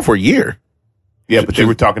 she was out for a year. Yeah, but they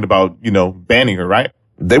were talking about, banning her, right?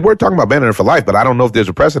 They were talking about banning her for life, but I don't know if there's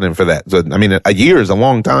a precedent for that. So, I mean, a year is a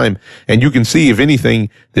long time. And you can see, if anything,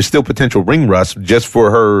 there's still potential ring rust just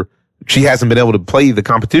for her. She hasn't been able to play the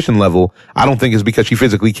competition level. I don't think it's because she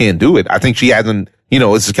physically can't do it. I think she hasn't,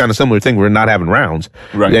 it's a kind of similar thing. We're not having rounds.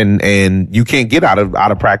 Right. And you can't get out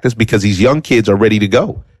of practice because these young kids are ready to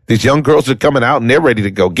go. These young girls are coming out and they're ready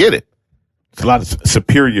to go get it. There's a lot of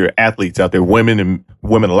superior athletes out there, women and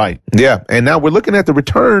women alike. Yeah. And now we're looking at the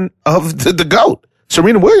return of the GOAT.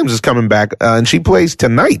 Serena Williams is coming back, and she plays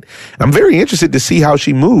tonight. I'm very interested to see how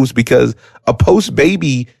she moves because a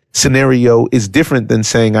post-baby scenario is different than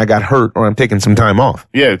saying I got hurt or I'm taking some time off.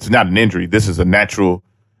 Yeah, it's not an injury. This is a natural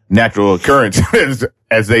occurrence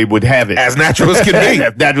as they would have it. As natural as can be.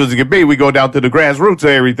 As natural as it can be. We go down to the grassroots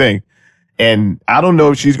of everything. And I don't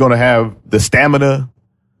know if she's going to have the stamina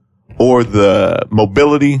or the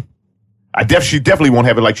mobility. She definitely won't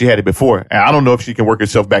have it like she had it before. And I don't know if she can work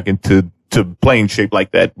herself back into playing shape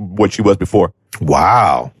like that, what she was before.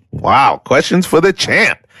 Wow. Questions for the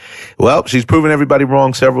champ. Well, she's proven everybody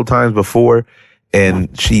wrong several times before,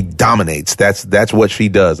 and she dominates. That's what she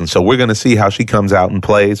does. And so we're going to see how she comes out and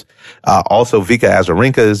plays. Also, Vika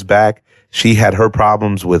Azarenka is back. She had her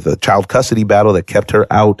problems with a child custody battle that kept her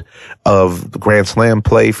out of the Grand Slam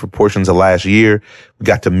play for portions of last year. We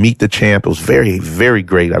got to meet the champ. It was very, very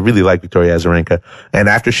great. I really like Victoria Azarenka. And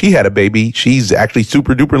after she had a baby, she's actually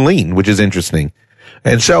super duper lean, which is interesting.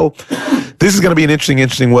 And so this is going to be an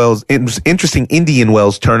interesting Indian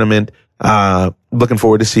Wells tournament. Looking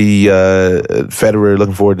forward to see, Federer,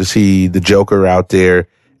 looking forward to see the Joker out there.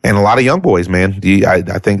 And a lot of young boys, man. I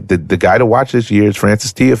think the guy to watch this year is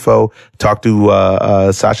Francis Tiafoe. Talked to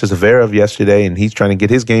Sasha Zverev yesterday, and he's trying to get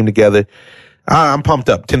his game together. I'm pumped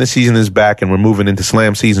up. Tennis season is back, and we're moving into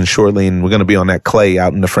slam season shortly, and we're going to be on that clay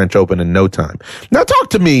out in the French Open in no time. Now, talk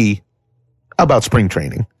to me about spring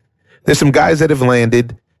training. There's some guys that have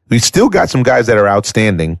landed. We've still got some guys that are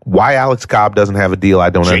outstanding. Why Alex Cobb doesn't have a deal, I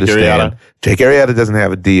don't understand. Jake Arrieta doesn't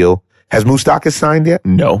have a deal. Has Moustakas signed yet?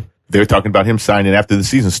 No. They're talking about him signing after the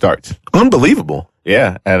season starts. Unbelievable.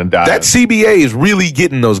 Yeah. And that CBA is really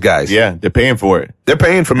getting those guys. Yeah, they're paying for it. They're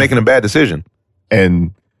paying for making a bad decision.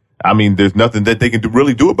 And, I mean, there's nothing that they can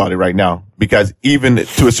really do about it right now. Because even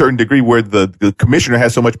to a certain degree where the commissioner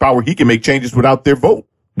has so much power, he can make changes without their vote.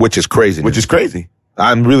 Which is crazy.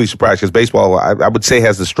 I'm really surprised because baseball, I would say,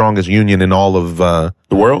 has the strongest union in all of the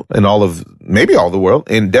world, in all of maybe all the world,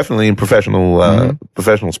 and definitely in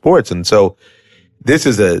professional sports. And so this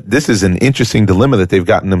is an interesting dilemma that they've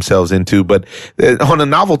gotten themselves into. But on a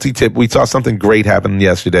novelty tip, we saw something great happen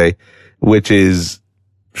yesterday, which is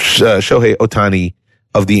Shohei Ohtani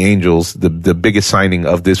of the Angels, the biggest signing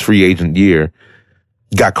of this free agent year,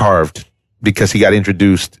 got carved because he got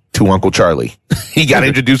introduced to Uncle Charlie. He got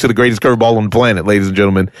introduced to the greatest curveball on the planet, ladies and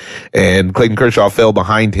gentlemen. And Clayton Kershaw fell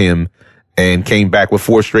behind him and came back with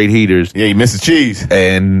 4 straight heaters. Yeah, he missed the cheese.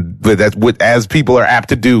 But that's what, as people are apt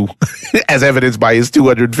to do, as evidenced by his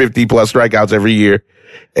 250 plus strikeouts every year.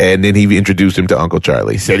 And then he introduced him to Uncle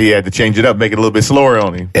Charlie. He said he had to change it up, make it a little bit slower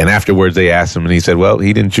on him. And afterwards they asked him and he said, well,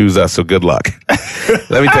 he didn't choose us, so good luck.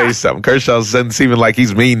 Let me tell you something. Kershaw doesn't seem like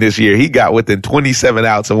he's mean this year. He got within 27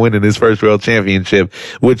 outs of winning his first world championship,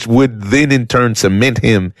 which would then in turn cement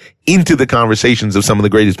him into the conversations of some of the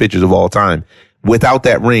greatest pitchers of all time. Without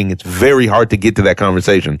that ring, it's very hard to get to that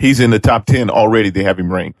conversation. He's in the top 10 already. They have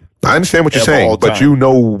him ranked. I understand what you're saying, but you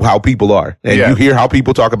know how people are. And you hear how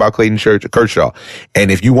people talk about Clayton Kershaw.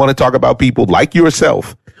 And if you want to talk about people like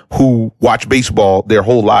yourself who watch baseball their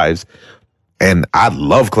whole lives, and I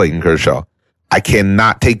love Clayton Kershaw, I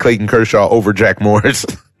cannot take Clayton Kershaw over Jack Morris.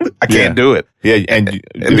 I can't do it. Yeah, and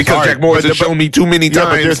because Jack Morris has shown me too many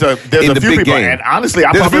times there's in a the few big people, game. and honestly,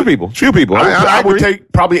 there's a few people. I would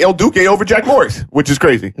take probably El Duque over Jack Morris, which is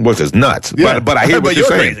crazy. Which is nuts. Yeah. But I hear what you're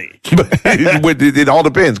saying. It all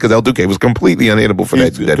depends because El Duque was completely unhittable for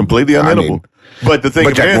that. Completely unhittable. I mean, but the thing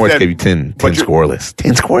but Jack Morris gave you 10 scoreless.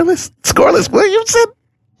 10 scoreless? Scoreless Williamson?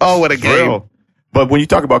 Oh, what a game. But when you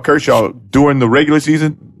talk about Kershaw during the regular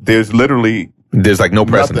season, there's like no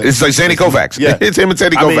precedent. It's like Sandy Koufax. Yeah. It's him and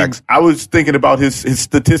Sandy Koufax. I was thinking about his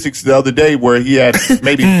statistics the other day where he had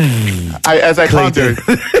maybe, as I pondered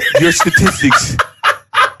your statistics,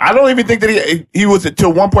 I don't even think that he was to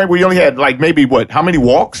one point where he only had like maybe how many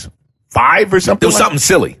walks? 5 or something? It was something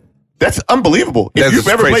silly. That's unbelievable. If you've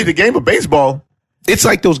ever played the game of baseball. It's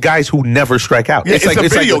like those guys who never strike out. Yeah, it's like a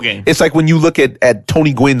video game. It's like when you look at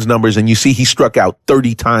Tony Gwynn's numbers and you see he struck out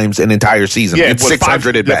 30 times an entire season. Yeah, it's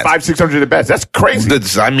 600 at bats. 600 at bats. That's crazy.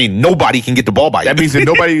 Nobody can get the ball by you. That means that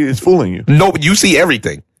nobody is fooling you. No, you see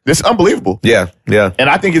everything. It's unbelievable. Yeah.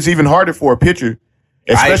 And I think it's even harder for a pitcher,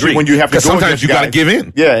 especially when you have to go sometimes you got to give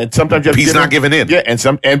in. Yeah, and sometimes you have to he's not giving in. Yeah,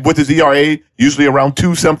 and with his ERA usually around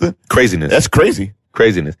 2 something. Craziness. That's crazy.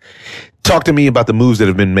 Craziness. Talk to me about the moves that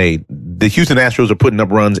have been made. The Houston Astros are putting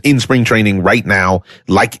up runs in spring training right now,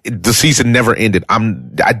 like the season never ended.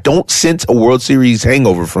 I don't sense a World Series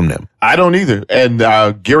hangover from them. I don't either. And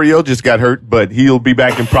Gurriel just got hurt, but he'll be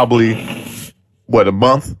back in probably a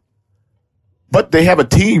month. But they have a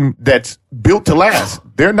team that's built to last.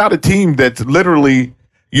 They're not a team that's literally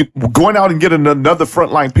going out and getting another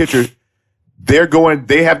frontline pitcher. They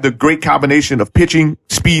have the great combination of pitching,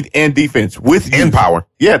 speed, and defense with youth. And power.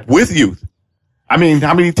 Yeah, with youth. I mean,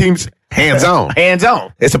 how many teams? Hands on.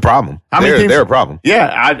 It's a problem. They're a problem.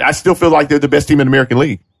 Yeah, I still feel like they're the best team in the American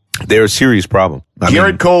League. They're a serious problem.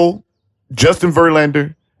 Garrett Cole, Justin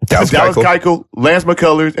Verlander, Dallas Keuchel, Lance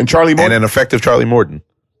McCullers, and Charlie Morton. And an effective Charlie Morton.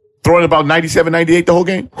 Throwing about 97, 98 the whole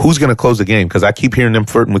game. Who's going to close the game? Because I keep hearing them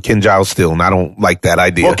flirting with Ken Giles still, and I don't like that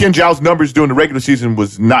idea. Well, Ken Giles' numbers during the regular season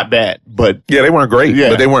was not bad, but yeah, they weren't great,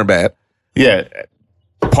 but they weren't bad. Yeah.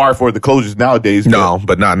 par for the closers nowadays. No,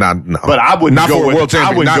 but no. But I wouldn't not go for a with, World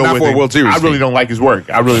Champion. I wouldn't Not go with for a him. World Series. I really don't like his work.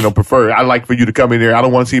 I really don't prefer it. I like for you to come in there. I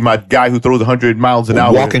don't want to see my guy who throws 100 miles an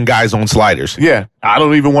hour. Walking guys on sliders. Yeah. I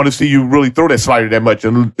don't even want to see you really throw that slider that much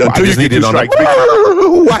until I you just get need it two on strikes.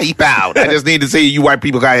 the wipe out. I just need to see you wipe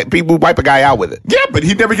a guy out with it. Yeah, but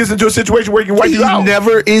he never gets into a situation where he can wipe you out. He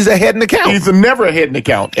never is ahead in the count. He's never ahead in the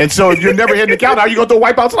count. And so if you're never ahead in the count, how are you going to throw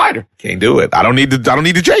a wipeout slider? Can't do it. I don't need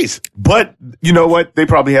to chase. But you know what? They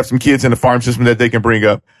probably have some kids in the farm system that they can bring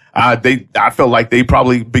up. I felt like they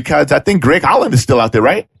probably, because I think Greg Holland is still out there,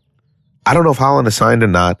 right? I don't know if Holland is signed or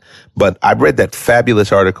not, but I read that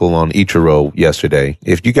fabulous article on Ichiro yesterday.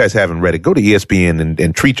 If you guys haven't read it, go to ESPN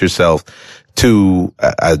and treat yourself to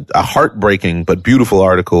a heartbreaking but beautiful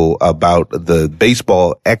article about the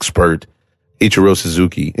baseball expert Ichiro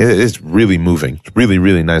Suzuki. It's really moving. It's really,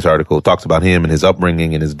 really nice article. It talks about him and his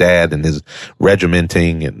upbringing and his dad and his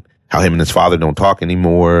regimenting and how him and his father don't talk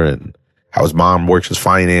anymore and how his mom works his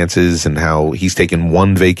finances and how he's taken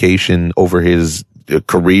one vacation over his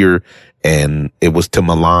career and it was to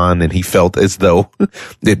Milan and he felt as though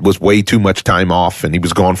it was way too much time off and he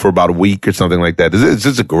was gone for about a week or something like that. It's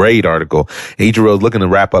just a great article. Ichiro's looking to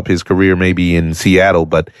wrap up his career maybe in Seattle,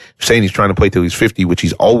 but saying he's trying to play till he's 50, which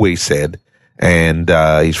he's always said. And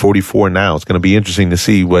he's 44 now. It's going to be interesting to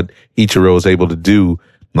see what Ichiro is able to do.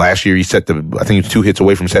 Last year, he set I think he was 2 hits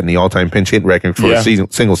away from setting the all-time pinch hit record for a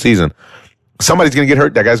single season. Somebody's going to get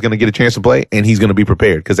hurt. That guy's going to get a chance to play, and he's going to be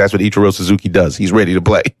prepared because that's what Ichiro Suzuki does. He's ready to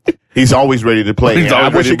play. He's always ready to play. I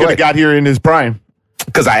wish he could have got here in his prime.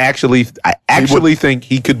 Because I actually think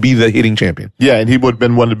he could be the hitting champion. Yeah, and he would have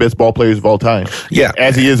been one of the best ball players of all time. Yeah.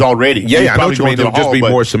 As he is already. Yeah, I know what you mean. It'll just be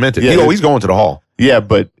more cemented. Yeah, he's going to the Hall. Yeah,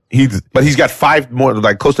 but he's got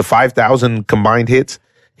close to 5,000 combined hits.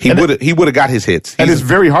 He would have got his hits. And it's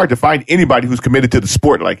very hard to find anybody who's committed to the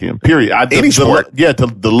sport like him, period. Any sport.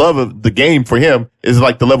 The love of the game for him is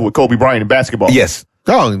like the level with Kobe Bryant in basketball. Yes.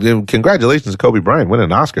 Oh, congratulations to Kobe Bryant winning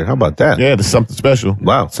an Oscar. How about that? Yeah, that's something special.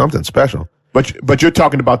 Wow, something special. But you're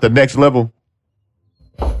talking about the next level.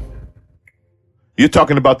 You're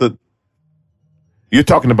talking about the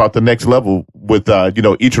next level with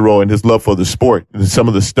Ichiro and his love for the sport. And some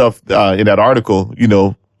of the stuff in that article,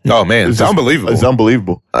 Oh man, it's unbelievable. It's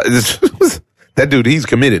unbelievable. That dude, he's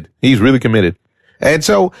committed. He's really committed. And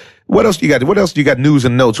so, what else you got? What else you got? News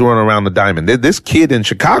and notes running around the diamond. This kid in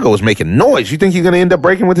Chicago is making noise. You think he's going to end up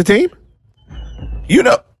breaking with the team?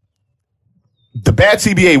 The bad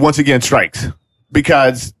CBA once again strikes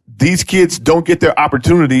because these kids don't get their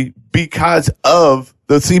opportunity because of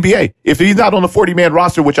the CBA. If he's not on the 40-man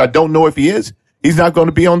roster, which I don't know if he is, he's not going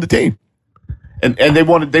to be on the team. And they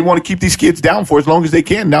want to keep these kids down for as long as they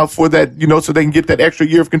can now for that, so they can get that extra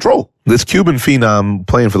year of control. This Cuban phenom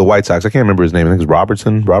playing for the White Sox, I can't remember his name. I think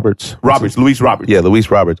it's Luis Roberts. Yeah, Luis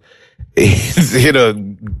Roberts. He hit a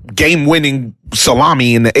game-winning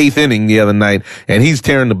salami in the 8th inning the other night, and he's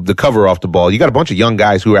tearing the cover off the ball. You got a bunch of young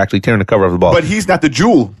guys who are actually tearing the cover off the ball. But he's not the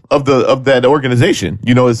jewel of that organization.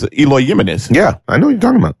 It's Eloy Jimenez. Yeah, I know what you're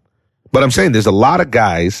talking about. But I'm saying there's a lot of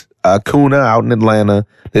guys, Acuna out in Atlanta.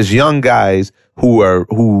 There's young guys who are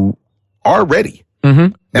ready.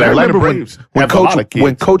 Mm-hmm. And I remember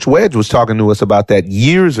when Coach Wedge was talking to us about that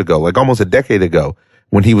years ago, like almost a decade ago,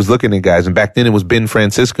 when he was looking at guys, and back then it was Ben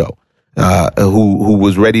Francisco, who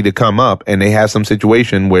was ready to come up, and they have some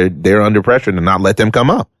situation where they're under pressure to not let them come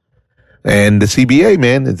up. And the CBA,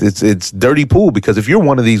 man, it's dirty pool, because if you're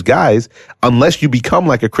one of these guys, unless you become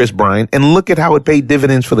like a Chris Bryant, and look at how it paid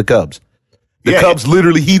dividends for the Cubs. Cubs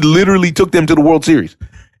he literally took them to the World Series.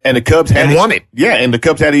 And the Cubs won it. Yeah, and the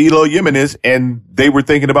Cubs had Eloy Jimenez, and they were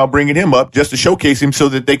thinking about bringing him up just to showcase him so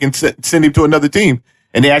that they can send him to another team.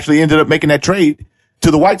 And they actually ended up making that trade to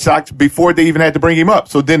the White Sox before they even had to bring him up.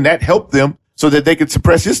 So then that helped them so that they could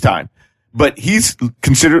suppress his time. But he's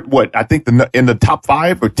considered I think in the top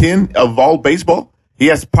 5 or 10 of all baseball. He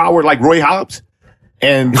has power like Roy Hobbs.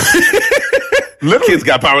 And kid's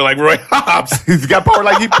got power like Roy Hobbs. He's got power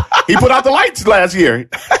like he put out the lights last year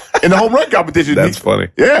in the home run competition. That's funny.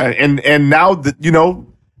 Yeah, and now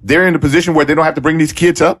they're in a position where they don't have to bring these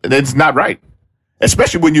kids up, and it's not right.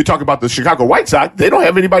 Especially when you talk about the Chicago White Sox, they don't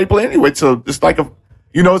have anybody playing anyway. So it's like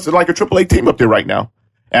it's like a AAA team up there right now.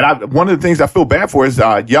 And one of the things I feel bad for is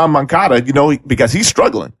Jan Moncada, because he's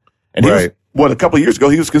struggling. And he was, a couple of years ago,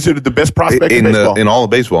 he was considered the best prospect in baseball. In all of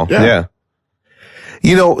baseball. Yeah.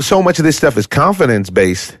 So much of this stuff is confidence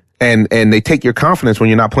based, and they take your confidence when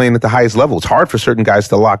you're not playing at the highest level. It's hard for certain guys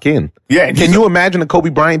to lock in. Yeah. Can you imagine a Kobe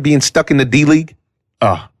Bryant being stuck in the D League?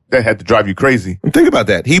 That had to drive you crazy. And think about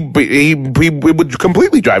that. He would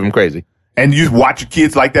completely drive him crazy. And you watch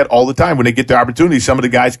kids like that all the time. When they get their opportunity, some of the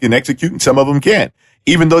guys can execute and some of them can't.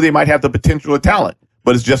 even though they might have the potential of talent.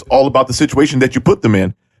 But it's just all about the situation that you put them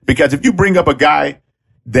in. Because if you bring up a guy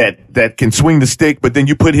that can swing the stick, but then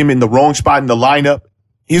you put him in the wrong spot in the lineup,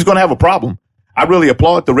 he's going to have a problem. I really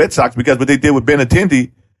applaud the Red Sox because what they did with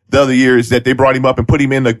Benintendi the other year is that they brought him up and put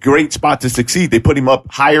him in a great spot to succeed. They put him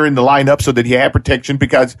up higher in the lineup so that he had protection,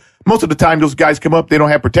 because most of the time those guys come up, they don't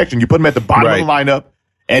have protection. You put them at the bottom of the lineup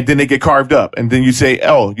and then they get carved up. And then you say,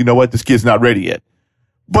 oh, you know what? This kid's not ready yet.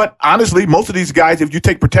 But honestly, most of these guys, if you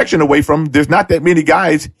take protection away from them, there's not that many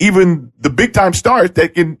guys, even the big time stars,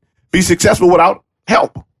 that can be successful without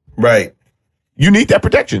help. Right. You need that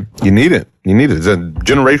protection. You need it. It's a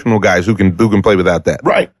generational guys who can play without that.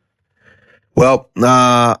 Right. Well,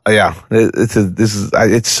 yeah,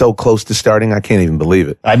 it's so close to starting. I can't even believe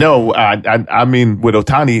it. I know. I mean, with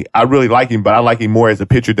Ohtani, I really like him, but I like him more as a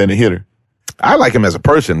pitcher than a hitter. I like him as a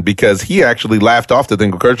person because he actually laughed off the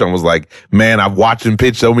thing with Kershaw and was like, man, I've watched him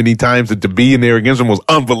pitch so many times that to be in there against him was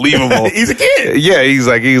unbelievable. He's a kid. Yeah. He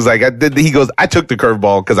goes, I took the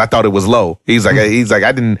curveball because I thought it was low. He was saying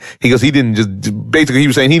he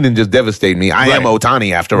didn't just devastate me. I am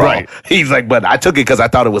Ohtani after all. He's like, but I took it because I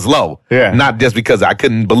thought it was low. Yeah. Not just because I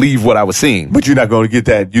couldn't believe what I was seeing. But you're not going to get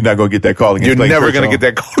that. You're not going to get that call against You're never going to get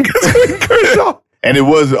that call against Kershaw. And it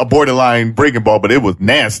was a borderline breaking ball, but it was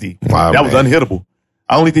nasty. Wow, that was unhittable.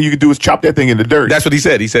 The only thing you could do is chop that thing in the dirt. That's what he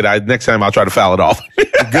said. He said, next time I'll try to foul it off.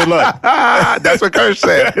 Good luck. That's what Kersh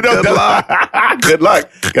said. Good luck. Good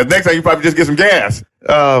luck. Because next time you probably just get some gas.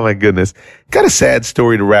 Oh, my goodness. Got a sad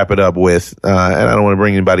story to wrap it up with, and I don't want to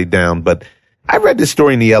bring anybody down, but I read this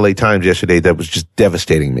story in the LA Times yesterday that was just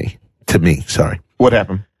devastating to me. What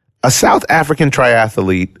happened? A South African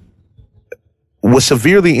triathlete was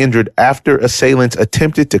severely injured after assailants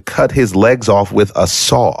attempted to cut his legs off with a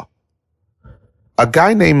saw. A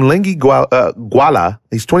guy named Lengi Gwala,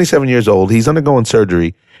 he's 27 years old. He's undergoing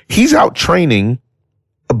surgery. He's out training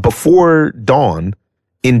before dawn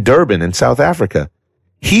in Durban in South Africa.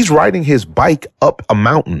 He's riding his bike up a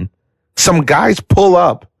mountain. Some guys pull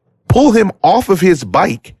him off of his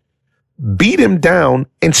bike, beat him down,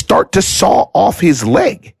 and start to saw off his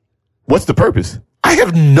leg. What's the purpose? I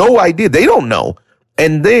have no idea. They don't know.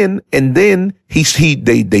 And then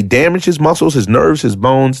they damaged his muscles, his nerves, his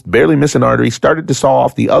bones, barely missed an artery, started to saw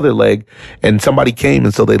off the other leg, and somebody came,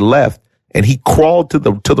 and so they left, and he crawled to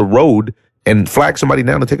the road and flagged somebody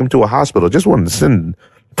down to take him to a hospital. Just wanted to send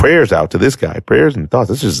prayers out to this guy. Prayers and thoughts.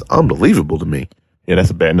 This is unbelievable to me. Yeah,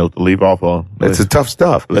 that's a bad note to leave off on. It's a tough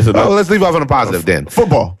stuff. Let's leave off on a positive then.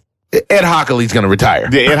 Football. Ed Hockley's going to retire.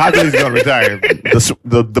 Yeah, Ed Hockley's going to retire.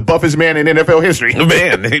 The buffest man in NFL history.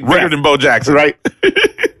 Man, bigger than Bo Jackson. Right?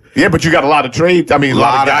 Yeah, but you got a lot of trades. I mean, a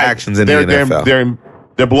lot of guys, actions in the NFL.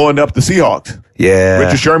 They're blowing up the Seahawks. Yeah.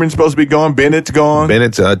 Richard Sherman's supposed to be gone. Bennett's gone.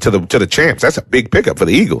 Bennett's to the champs. That's a big pickup for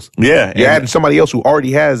the Eagles. Yeah. You're adding somebody else who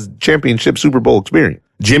already has championship Super Bowl experience.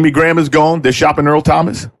 Jimmy Graham is gone. They're shopping Earl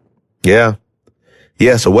Thomas. Yeah.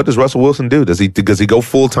 Yeah, so what does Russell Wilson do? Does he go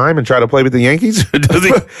full time and try to play with the Yankees? Or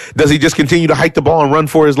does he just continue to hike the ball and run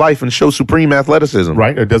for his life and show supreme athleticism?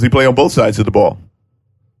 Right, or does he play on both sides of the ball?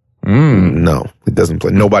 No, he doesn't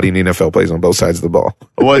play. Nobody in the NFL plays on both sides of the ball.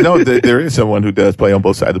 Well, no, there is someone who does play on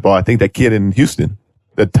both sides of the ball. I think that kid in Houston,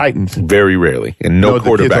 the Titans. Very rarely, and no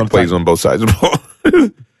quarterback plays on both sides of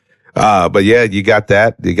the ball. But yeah, you got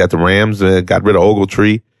that. You got the Rams. Got rid of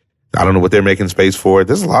Ogletree. I don't know what they're making space for.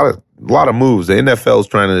 There's a lot of moves. The NFL's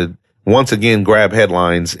trying to once again grab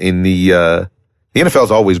headlines in the NFL's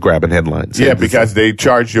always grabbing headlines. Yeah, because they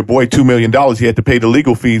charged your boy $2 million. He had to pay the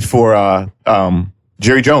legal fees for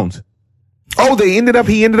Jerry Jones. Oh, he ended up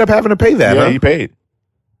having to pay that. Yeah, he paid.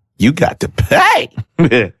 You got to pay.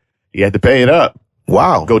 He had to pay it up.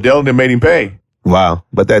 Wow. Goodell then made him pay. Wow.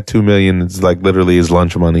 But that $2 million is like literally his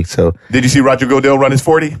lunch money. So did you see Roger Goodell run his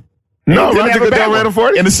 40? No, Roger Goodell ran a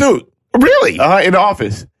 40? In a suit. Really? In the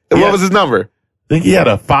office. And what was his number? I think he had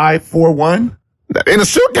a 5.41. In a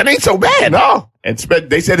suit? That ain't so bad. No. And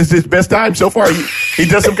they said it's his best time so far. He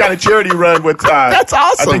does some kind of charity run with, that's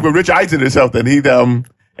awesome. I think with Rich Eisen or something. Oh,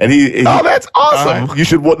 that's awesome. You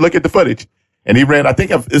should look at the footage. And he ran, I think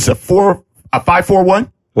it's a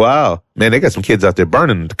 5.41. Wow. Man, they got some kids out there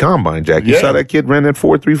burning the combine, Jack. You saw that kid ran that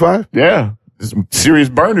 4.35? Yeah. There's some serious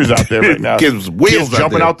burners out there right now. Kids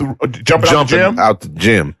jumping out the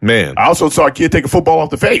gym. Man. I also saw a kid take a football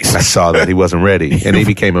off the face. I saw that. He wasn't ready. And he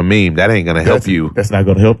became a meme. That ain't going to help you. That's not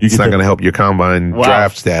going to help you. It's not going to help your combine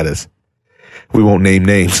draft status. We won't name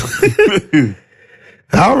names.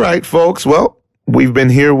 All right, folks. Well, we've been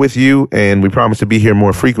here with you, and we promise to be here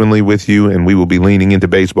more frequently with you, and we will be leaning into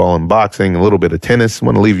baseball and boxing, a little bit of tennis. I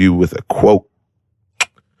want to leave you with a quote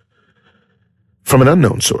from an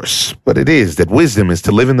unknown source, but it is that wisdom is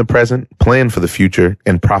to live in the present, plan for the future,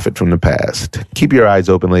 and profit from the past. Keep your eyes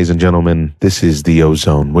open, ladies and gentlemen. This is the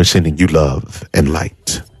Ozone. We're sending you love and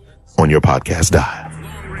light on your podcast dial.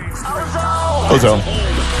 Ozone.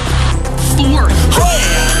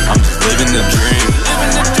 I'm just living the dream.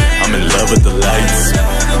 I'm in love with the lights.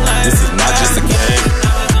 This is not just a game.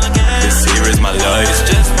 This here is my life.